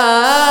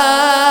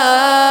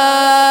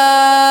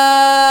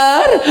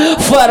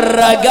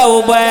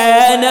فرقوا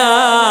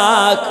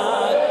بينك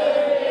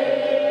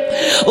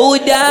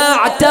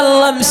وداعت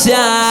الله مسافرة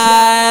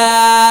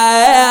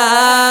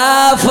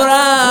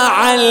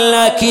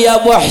عنك يا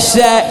ابو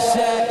حسين.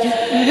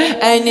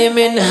 أنا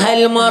من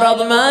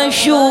هالمرض ما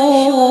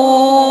أشوف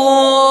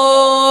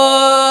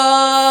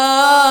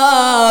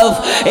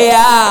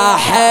يا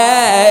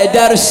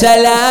حيدر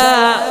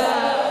سلام.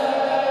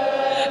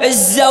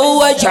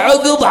 الزوج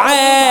عقب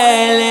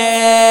عينه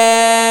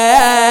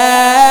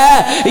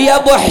يا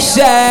ابو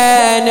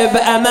حسين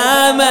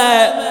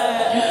بأمامه،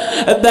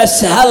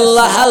 بس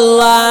هلا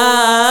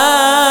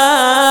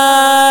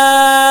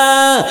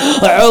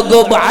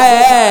عقب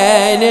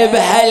عين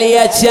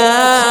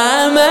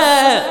بهاليتامى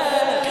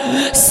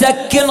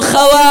سكن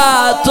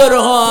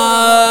خواطرهم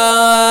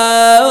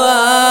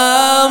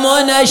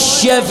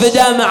ونشف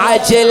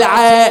دمعة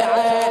العين.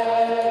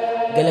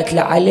 قالت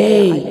له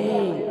علي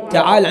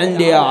تعال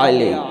عندي يا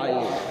علي.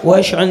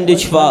 وش عندك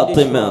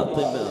فاطمة؟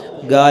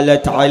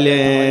 قالت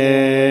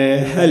علي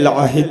هل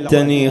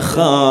عهدتني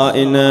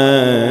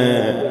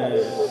خائنة؟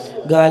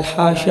 قال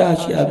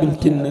حاشاك يا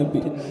بنت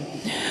النبي،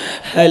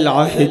 هل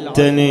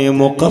عهدتني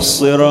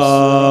مقصرا؟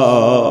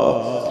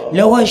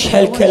 لو ايش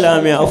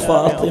هالكلام يا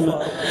فاطمة؟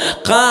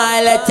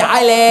 قالت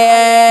عليه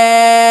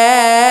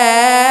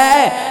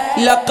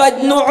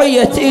لقد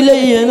نعيت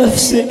إلي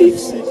نفسي،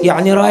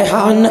 يعني رايحة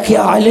عنك يا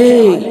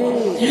علي.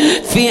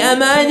 في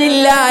أمان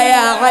الله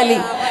يا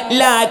علي،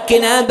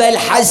 لكن أبا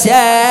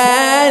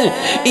الحسن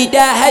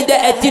إذا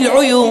هدأت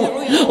العيون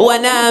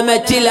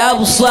ونامت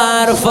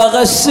الأبصار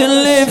فغسل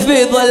لي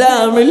في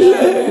ظلام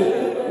الليل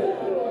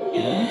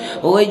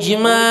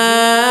واجمع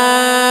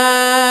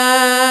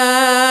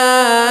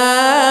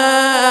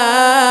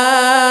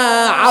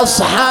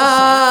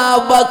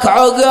أصحابك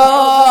عقاب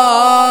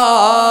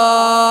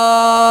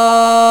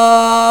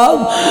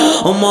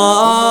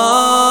ماتي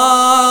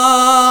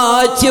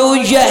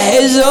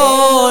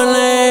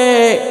وجهزوني.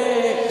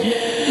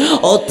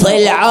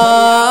 وطلعوا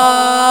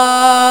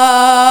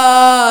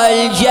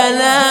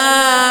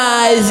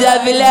الجنازة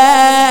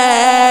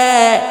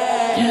بلا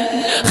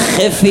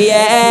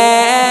خفية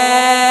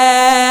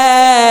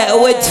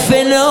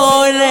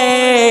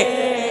ودفنوني،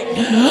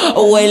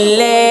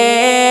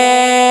 واللي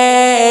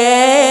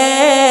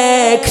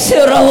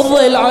كسروا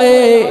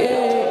ضلعي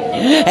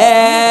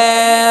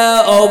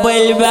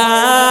وبالباب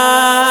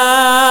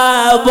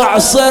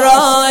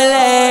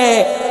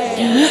عصروني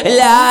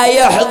لا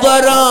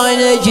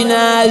يحضرون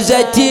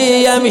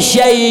جنازتي يا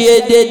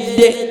مشيد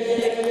الدين.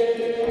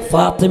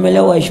 فاطمة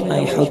لو ايش ما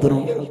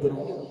يحضرون؟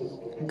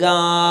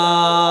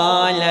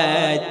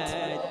 قالت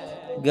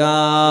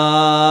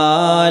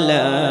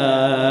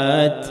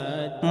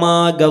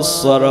ما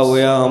قصروا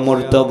يا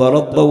مرتضى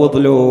رضوا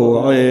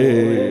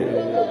ضلوعي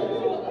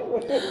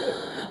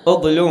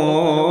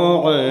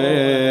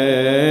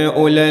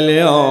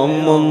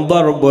ولليوم من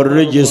ضرب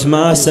الرجس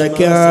ما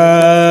سكت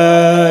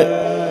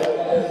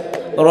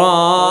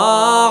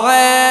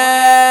راعي،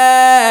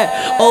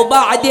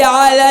 وبعدي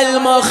على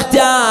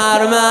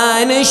المختار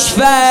ما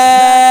نشفت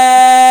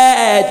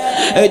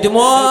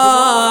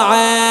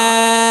دموعي.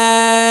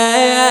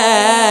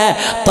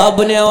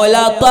 طبني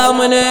ولا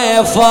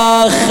طمني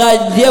فوق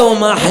خدي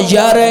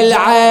ومحجر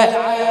العين.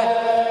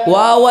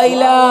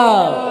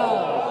 وويلا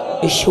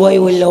شوي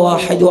ولا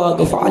واحد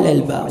واقف على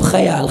الباب،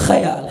 خيال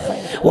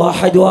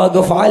واحد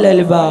واقف على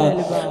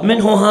الباب.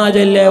 من هو هذا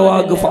اللي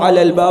واقف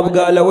على الباب؟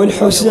 قالوا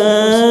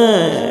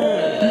الحسين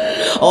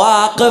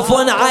واقف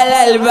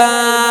على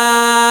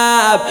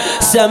الباب.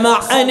 سمع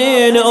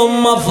أنين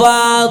أم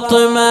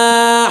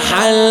فاطمة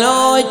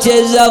حلوت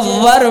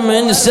زفر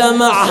من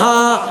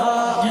سمعها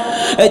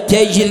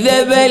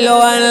تجذب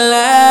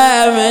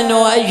الولا من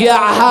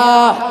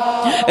وجعها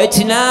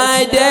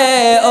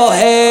تنادي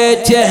وهي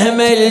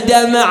تهمل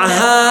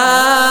دمعها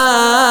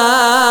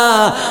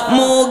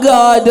مو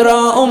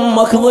قادرة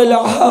أمك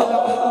ضلعها.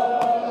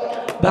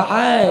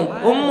 بعد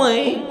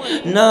أمي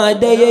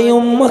نادي يا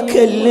يمه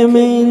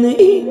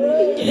كلميني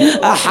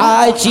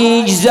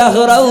أحاكيك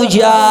زهرة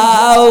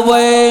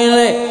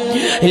وجاوبيني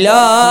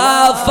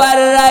لا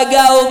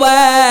فرقوا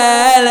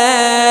بينك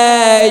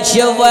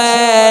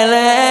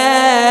وبيني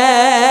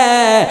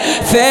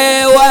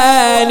في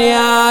وين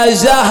يا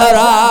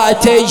زهراء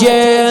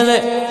تجيني.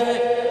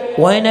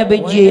 وين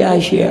بتجي يا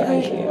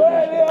شيخ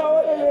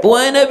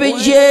وين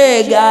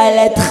بتجي؟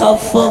 قالت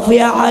خفف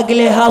يا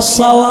عقلي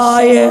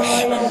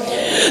هالصوايح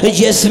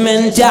جسم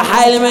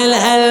انتحل من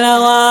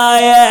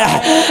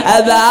هالنوايح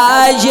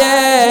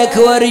أباجك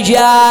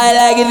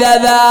ورجالك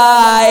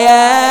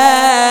ذبايح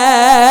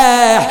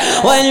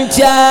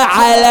وانت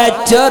على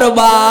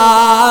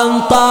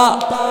التربان طا.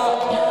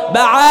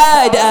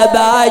 بعد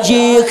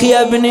أباجيك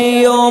يا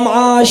ابني يوم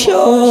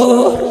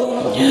عاشور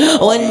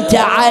وانت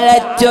على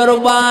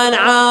التربان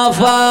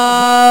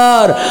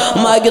عافر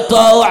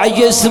مقطوع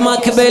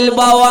جسمك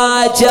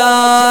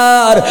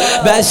بالبواتر،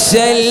 بس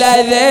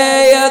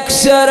الذي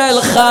يكسر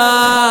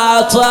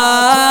الخاطر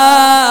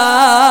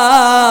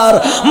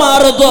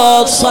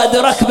مرضوض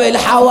صدرك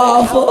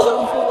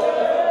بالحوافر.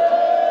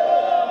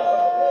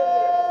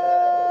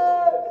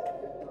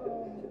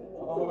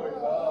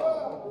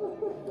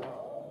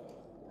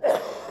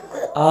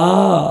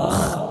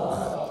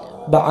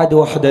 بعد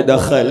وحدة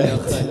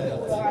دخلت،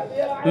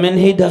 من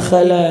هي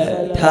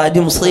دخلت؟ هذه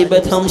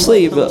مصيبتها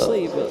مصيبة،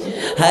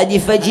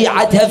 هذه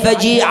فجيعتها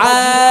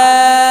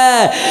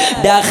فجيعة.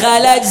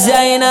 دخلت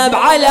زينب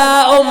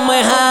على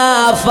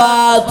أمها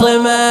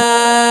فاطمة،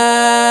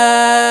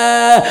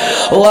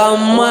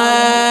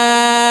 وأمها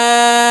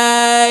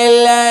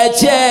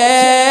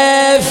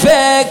التي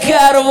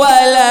فكر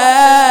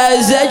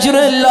ولا زجر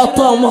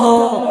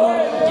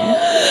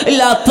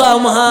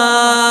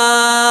لطمها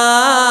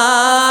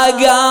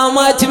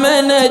قامت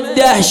من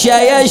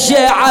الدهشة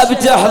يشع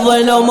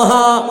بتحضن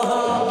أمها،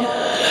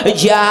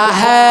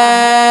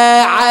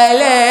 جاها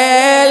على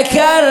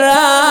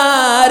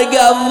الكرار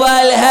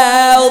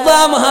قبلها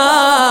وضمها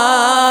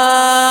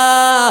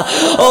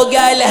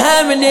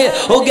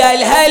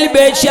وقالها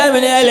البكى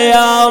من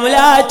اليوم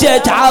لا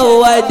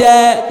تتعود،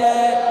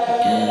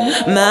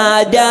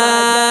 ما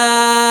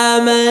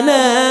دام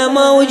أنا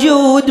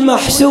موجود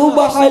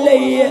محسوبة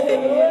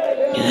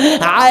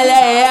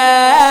علي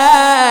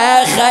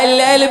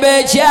خلي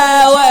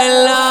البكا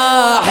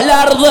والناح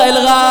الأرض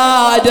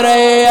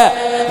الغادرية.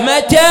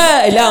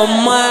 متى؟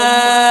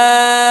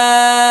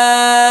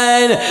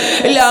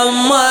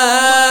 لما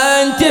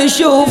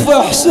تشوف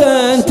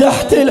حسين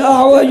تحت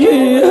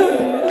الأعوجية.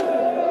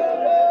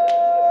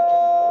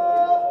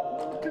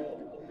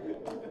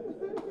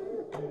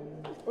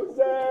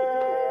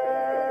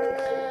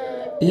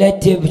 لا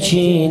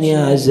تبكين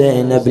يا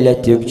زينب لا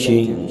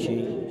تبكين،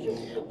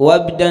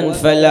 وابدا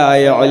فلا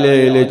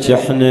يعلي لك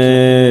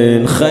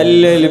حنين،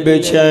 خلي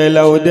البكا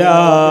لو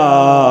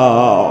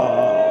داع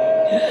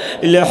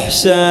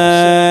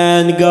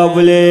الحسين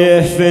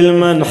قبلي في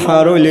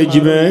المنحر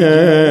والجبين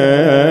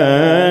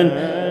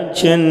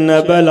كنا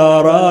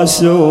بلا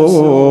راسه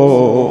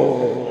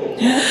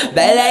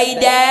بلا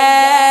يدين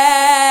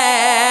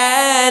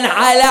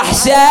على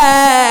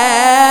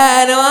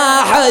حسين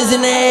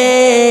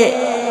وحزني.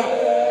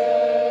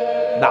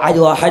 بعد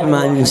واحد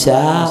ما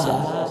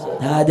ننساه،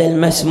 هذا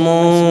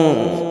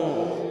المسموم،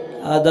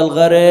 هذا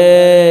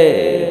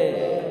الغريب.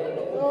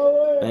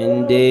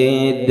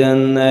 عندي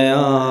الدنة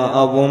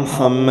يا أبو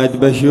محمد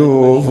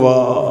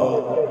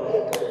بشوفه،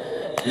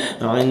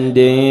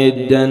 عندي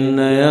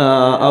الدنة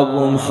يا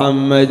أبو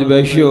محمد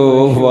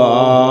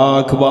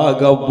بشوفك،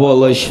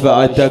 بقبل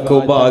شفاتك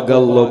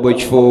وبقلب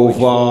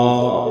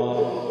جفوفك.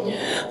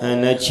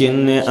 أنا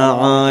كني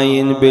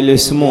أعاين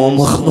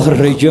بالسموم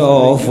اخضر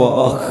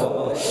جوفك،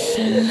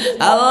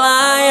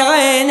 الله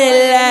يعين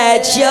اللي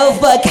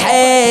تشوفك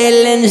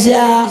حيل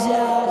نزاع.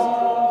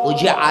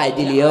 وجعد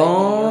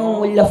اليوم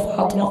ولا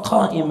فاطمة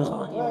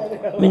قائمة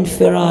من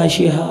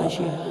فراشها،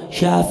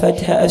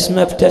 شافتها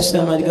أسمى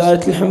ابتسمت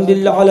قالت الحمد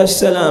لله على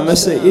السلامة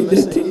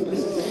سيدتي،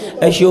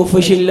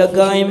 أشوفش إلا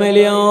قائمة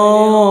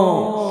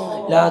اليوم،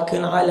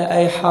 لكن على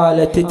أي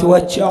حالة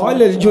تتوجه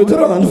على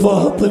الجدران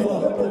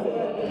فاطمة.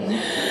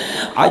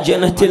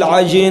 عجنت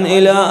العجين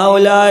إلى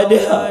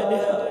أولادها،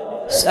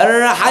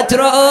 سرحت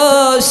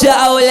رؤوس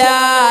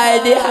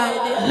أولادها،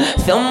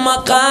 ثم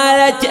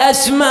قالت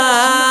أسماء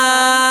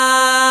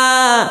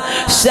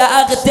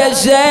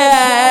سأغتسل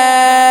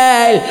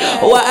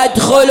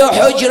وأدخل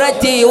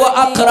حجرتي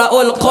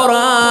وأقرأ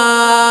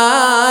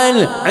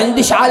القرآن.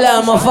 عندش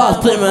علامة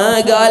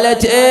فاطمة؟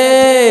 قالت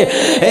إيه،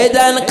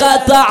 إذا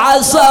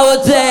انقطع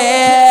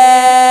صوتي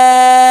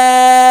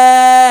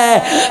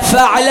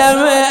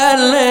فاعلم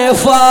أني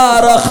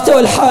فارقت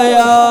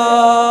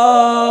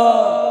الحياة.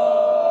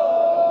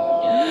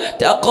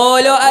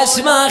 تقول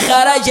أسماء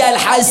خرج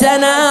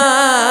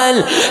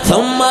الحسنان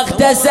ثم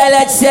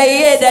اغتسلت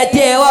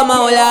سيدتي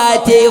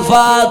ومولاتي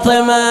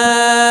فاطمة،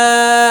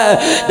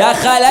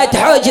 دخلت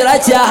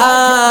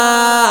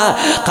حجرتها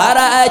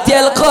قرأت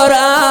القرآن،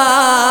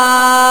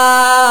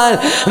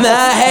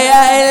 ما هي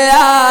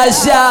إلا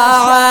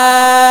ساعة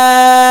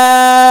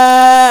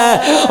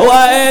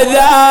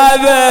وإذا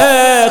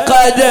به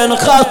قد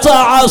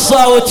انقطع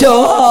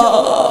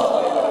صوتها.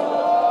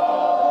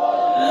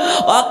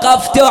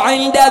 وقفت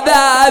عند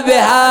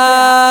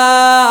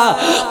بابها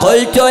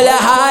قلت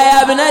لها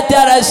يا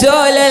ابنة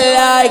رسول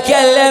الله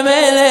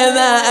كلمني،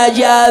 ما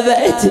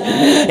أجابت.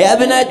 يا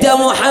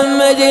ابنة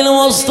محمد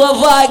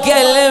المصطفى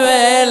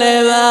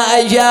كلمني، ما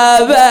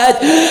أجابت.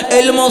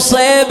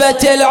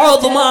 المصيبة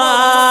العظمى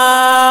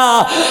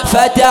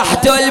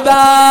فتحت الباب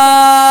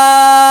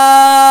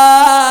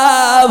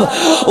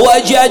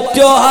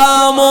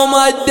وجدتها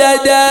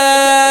ممددة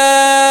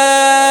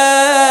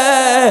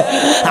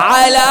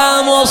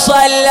على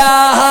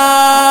مصلاها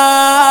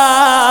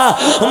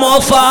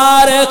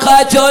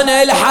مفارقة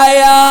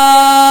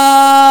الحياة.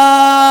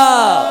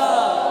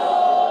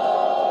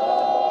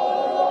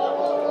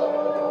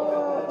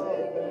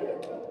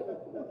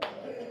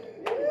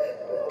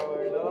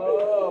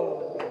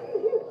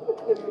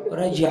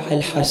 رجع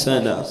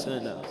الحسن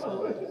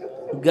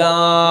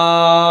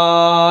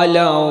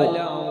قالوا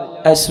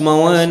أسمى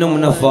وين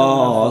من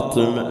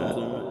فاطمة؟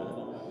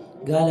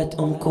 قالت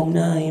أمكم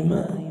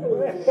نايمة.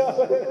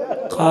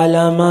 قال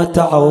ما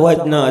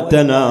تعودنا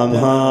تنام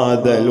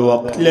هذا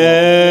الوقت،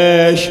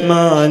 ليش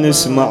ما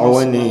نسمع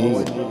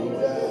ونين؟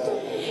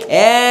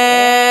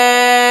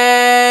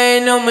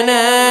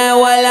 نمنا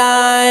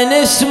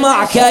ولا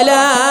نسمع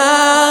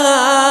كلام،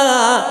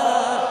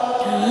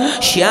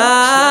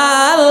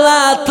 شاء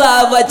الله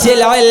طابت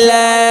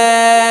العلة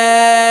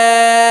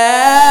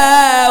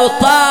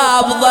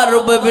وطاب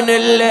ضرب ابن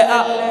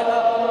الله.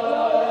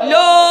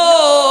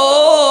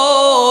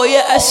 لو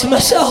يا أسمى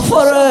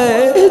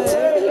سافرت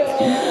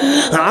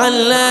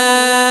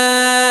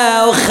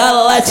عنا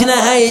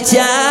وخلتنا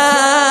هيجا،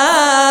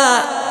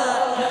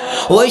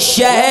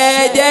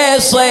 والشهيد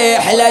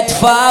يصيح لا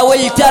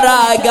تفاول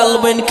ترى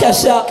قلب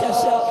انكسر.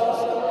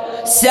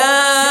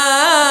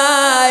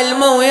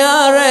 سالمة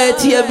ويا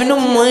ريت يا ابن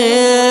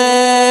امي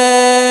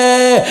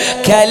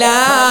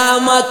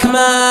كلامك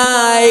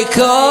ما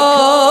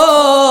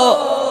يكون،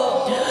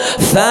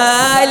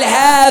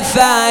 فالها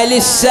فال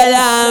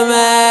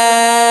السلامة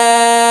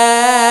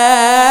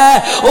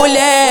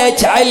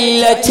وليت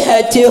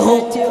علتها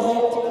تهم.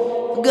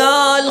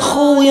 قال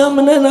خويا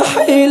من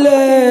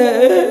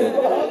نحيله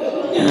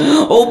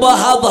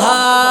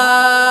وبهضها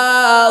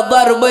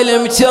ضرب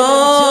المتون،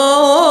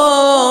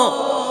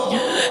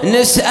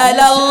 نسأل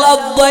الله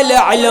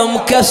الضلع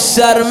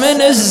المكسر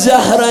من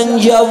الزهرة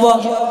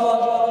انجبر.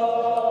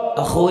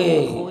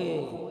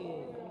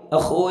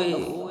 أخوي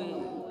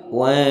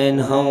وين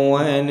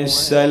هوين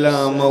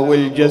السلامة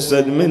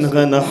والجسد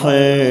منها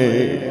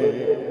نحي،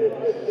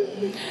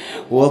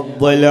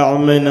 والضلع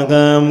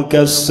منها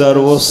مكسر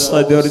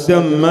والصدر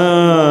دمه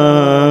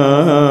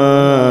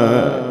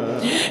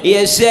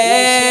يسيل.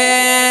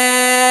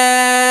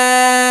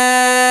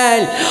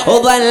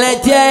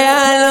 وظلت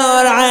يا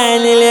نور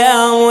عين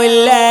اليوم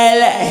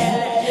والليلة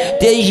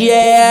تجيل،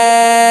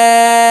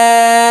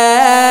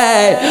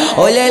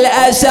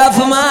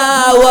 وللأسف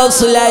ما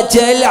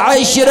وصلت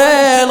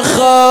العشرين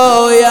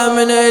خويا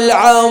من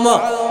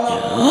العمر،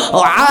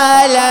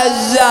 وعلى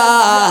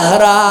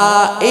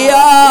الزهراء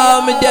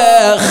يوم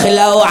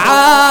دخلوا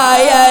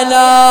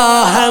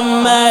وعاينوها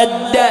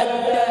مدة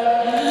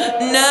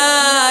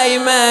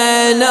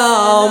نايمة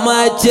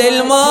نومة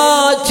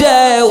الموت،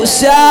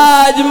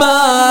 وساد ما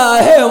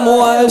هي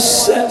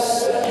موسس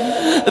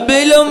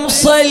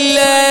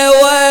بالمصلى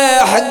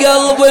ويح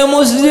قلبي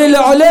مسجل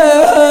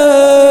عليه.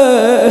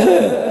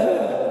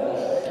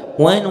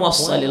 وين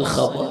وصل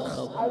الخبر؟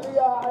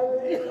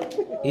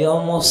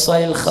 يوم وصل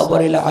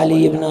الخبر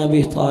لعلي بن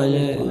أبي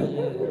طالب،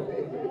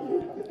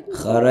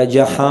 خرج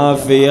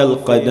حافي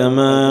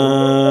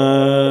القدمان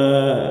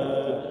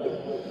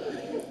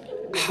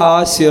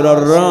حاسر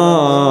الراس،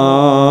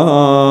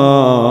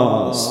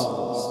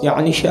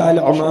 يعني شال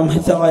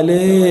عمامته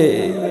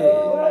عليه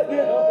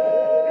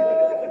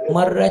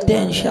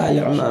مرتين،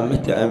 شال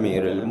عمامة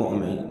أمير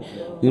المؤمنين.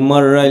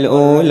 المرة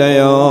الأولى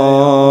يوم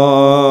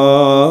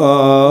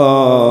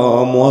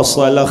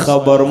وصل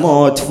خبر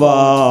موت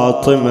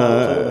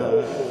فاطمة،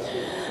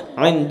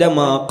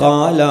 عندما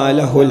قال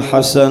له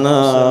الحسنان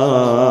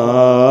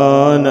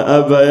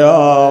أبا يا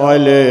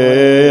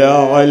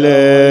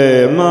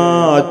علي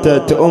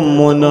ماتت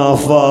أمنا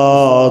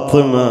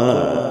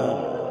فاطمة.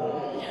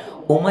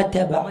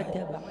 ومتى بعد؟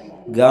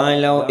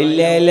 قالوا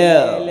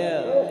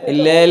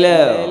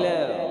الليلة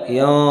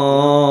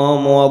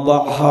يوم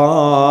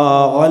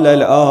وضعها على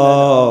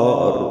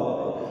الأرض.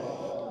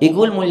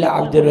 يقول ملا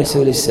عبد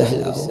الرسول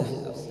السهلاوي،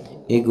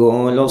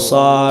 يقول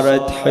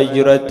صارت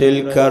حجرة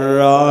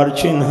الكرار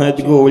كنها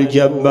تقول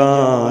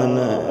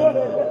جبانة،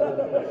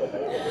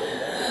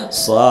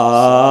 صارت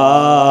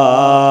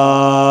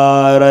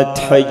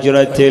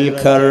حجرة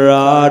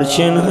الكرار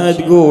كنها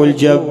تقول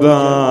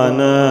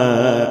جبانة،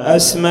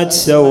 أسمى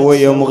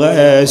تسوي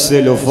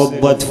مغسل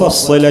وفضة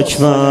تفصل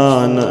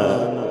أجفانه،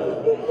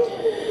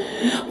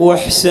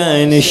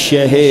 وحسين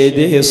الشهيد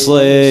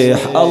يصيح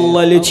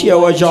الله لك يا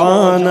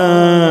وجعانة،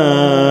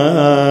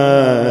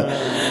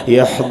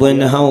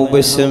 يحضنها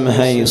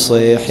وباسمها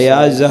يصيح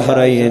يا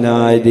زهرة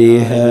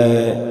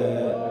يناديها.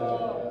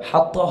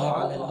 حطوها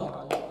على الأرض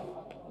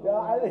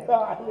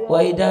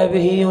وإذا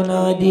به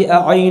ينادي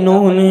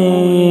أعينوني.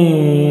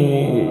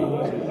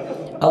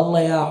 الله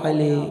يا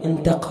علي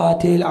انت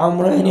قاتل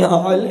العمرين يا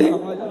علي،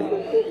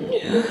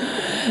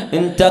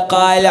 انت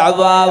قالع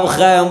باب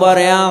خيبر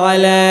يا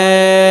علي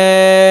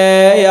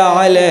يا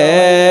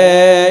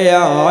علي يا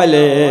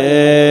علي،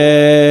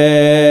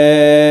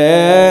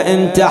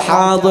 انت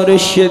حاضر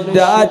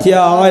الشدات يا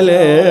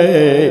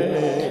علي.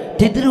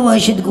 تدري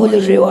وش تقول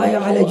الرواية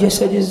على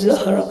جسد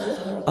الزهراء؟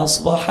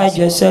 أصبح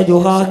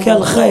جسدها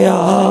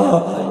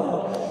كالخيال،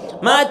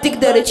 ما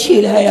تقدر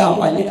تشيلها يا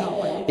علي.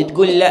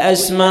 تقول له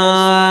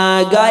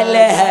أسماء، قال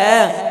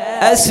لها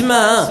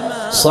أسماء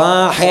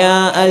صاح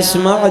يا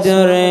أسمع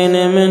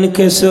درين من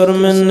كسر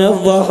من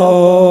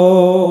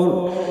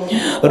الظهر،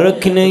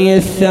 ركني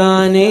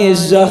الثاني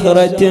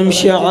الزهرة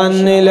تمشي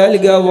عني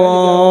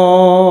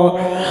للقبر،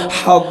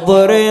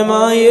 حضري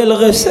ماي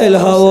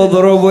الغسلها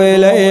واضربي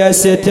لي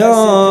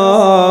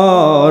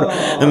ستار.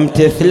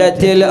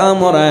 امتثلت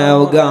الأمر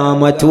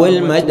وقامت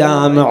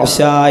والمدامع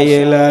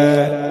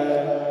سايلة،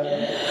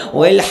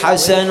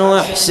 والحسن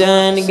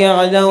وحسين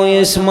قعدوا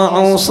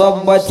يسمعوا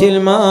صبة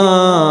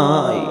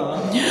الماي،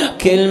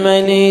 كل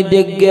من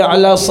يدق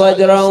على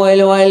صدره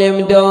والولي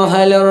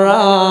مدوها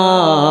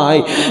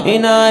للراي،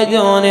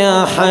 ينادون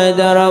يا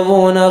حيدر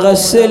ابونا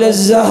غسل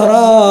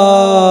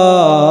الزهراء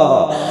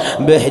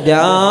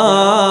بهداي،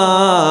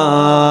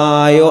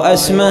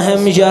 واسمه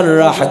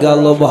مجرح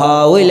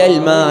قلبها ولا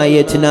الماء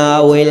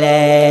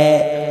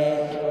يتناوله.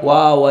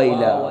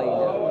 وويلا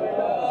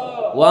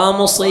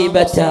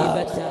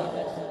ومصيبتا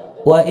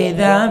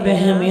وإذا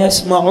بهم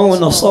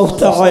يسمعون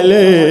صوت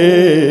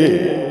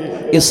علي،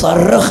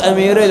 يصرخ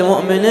أمير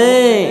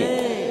المؤمنين.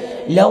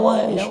 لو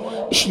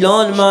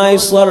شلون ما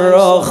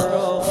يصرخ؟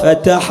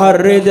 فتح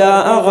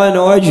الرداء عن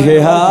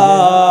وجهها،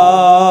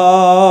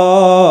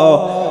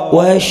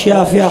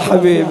 والشاف يا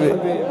حبيبي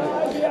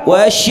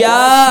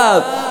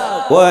والشاف،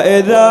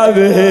 وإذا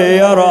به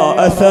يرى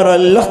أثر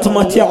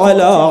اللطمة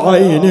على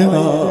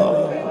عينها،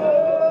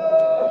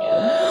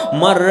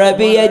 مر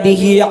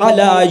بيده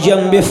على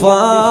جنب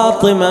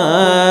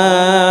فاطمة،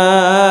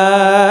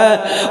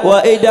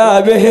 وإذا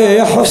به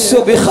يحس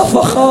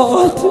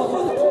بخفخات،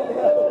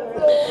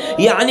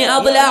 يعني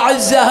أضلاع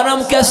الزهرة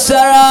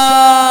مكسرة.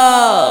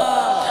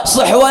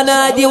 صح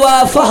ونادي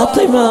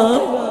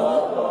وفاطمة،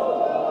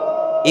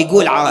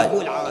 يقول عاد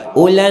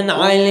ولن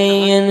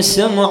علي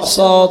سمع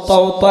صوته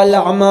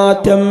وطلع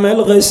ماتم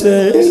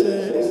الغسل،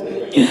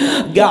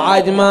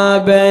 قعد ما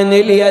بين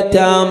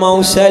اليتامى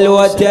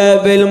وسلوته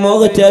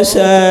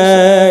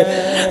بالمغتسل،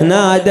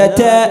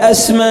 نادته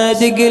اسمى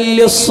دقل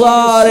لي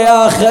الصار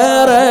يا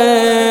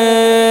خيرين،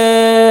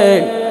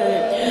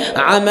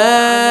 عمايل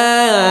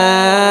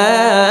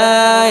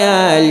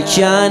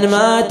كان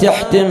ما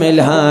تحتمل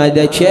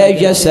هذا شي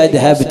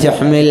جسدها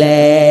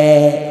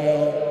بتحمله.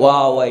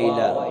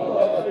 واويلا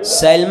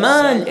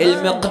سلمان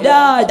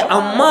المقداد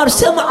عمار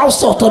سمعوا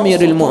صوت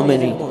امير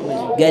المؤمنين،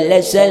 قال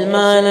له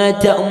سلمان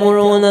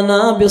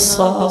تأمروننا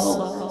بالصبر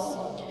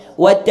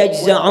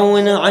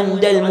وتجزعون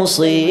عند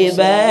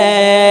المصيبة.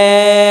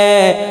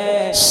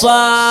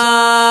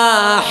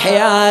 صاح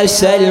يا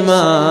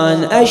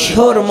سلمان،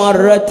 أشهر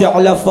مرت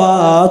على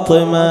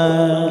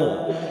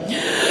فاطمة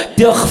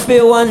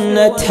تخفي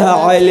ونتها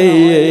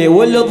علي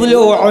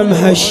والضلوع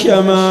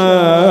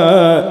مهشمة،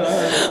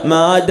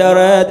 ما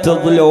دريت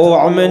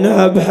ضلوع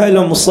منها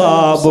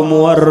بهالمصاب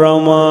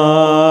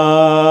مورمة،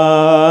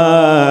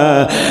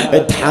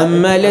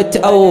 اتحملت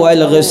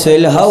أول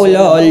غسلها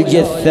ولو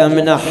الجثة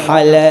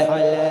منحلة.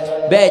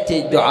 بيت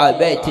الدعاء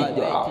بيت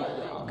الدعاء،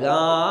 قال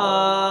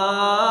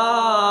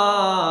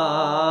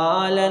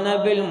أنا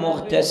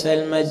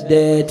بالمغتسل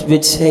مديت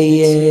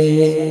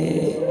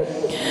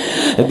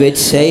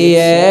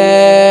بتسيد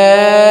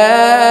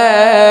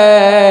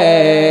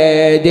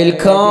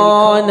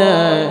الكون،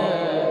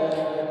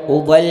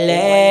 وظليت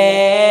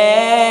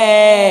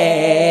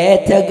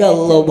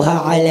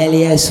أقلبها على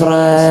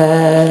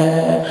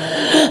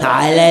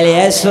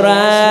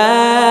اليسرى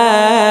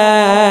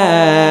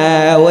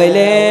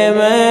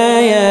ولما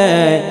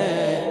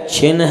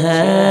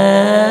شنها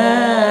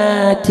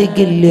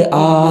تقلي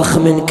آخ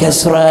من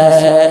كسرة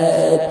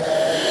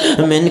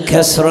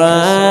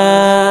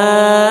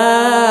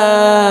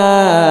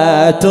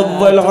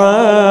الضلع،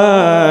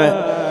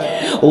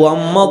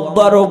 واما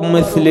الضرب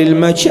مثل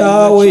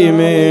المشاوي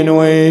من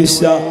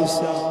ويسار.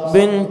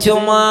 بنت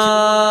مان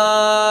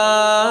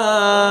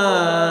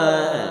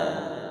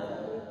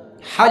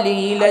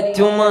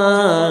حليلة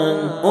مان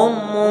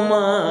أم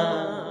مان،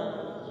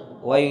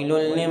 ويل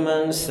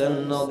لمن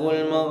سن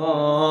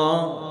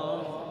ظلمها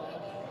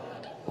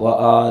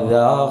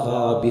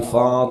وآذاها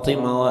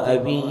بفاطمة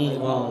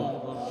وأبيها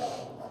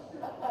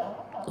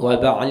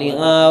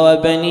وبعلها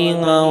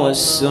وبنيها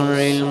والسر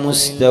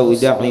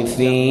المستودع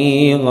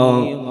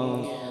فيها.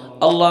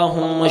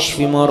 اللهم اشف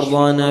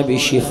مرضانا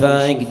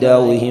بشفائك،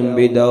 داوهم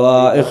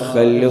بدوائك،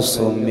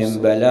 خلصهم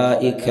من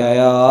بلائك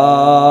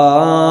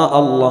يا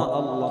الله.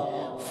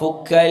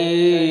 فك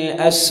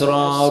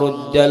الأسرى،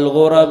 رد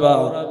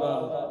الغرباء،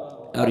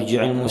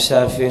 أرجع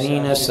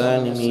المسافرين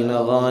سالمين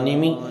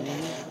غانمين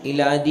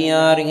إلى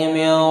ديارهم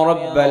يا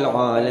رب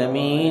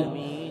العالمين.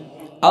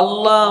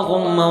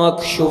 اللهم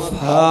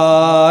واكشف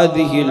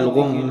هذه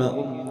الغمة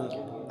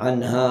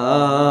عن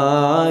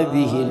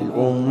هذه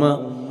الأمة،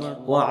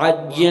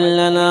 وعجل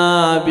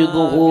لنا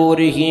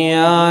بظهوره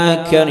يا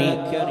كريم،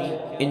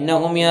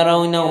 إنهم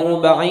يرونه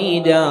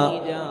بعيدا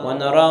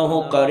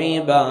ونراه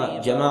قريبا.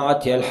 جماعة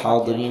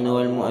الحاضرين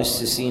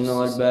والمؤسسين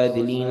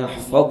والباذلين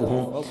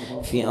احفظهم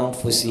في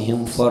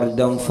أنفسهم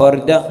فردا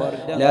فردا،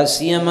 لا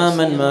سيما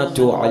من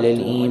ماتوا على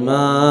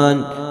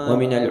الإيمان،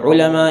 ومن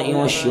العلماء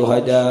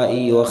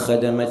والشهداء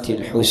وخدمة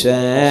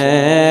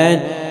الحسين،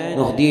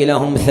 نهدي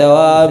لهم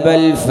ثواب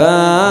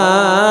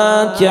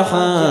الفاتحة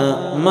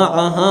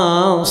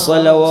معها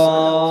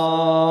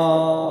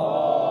صلوات.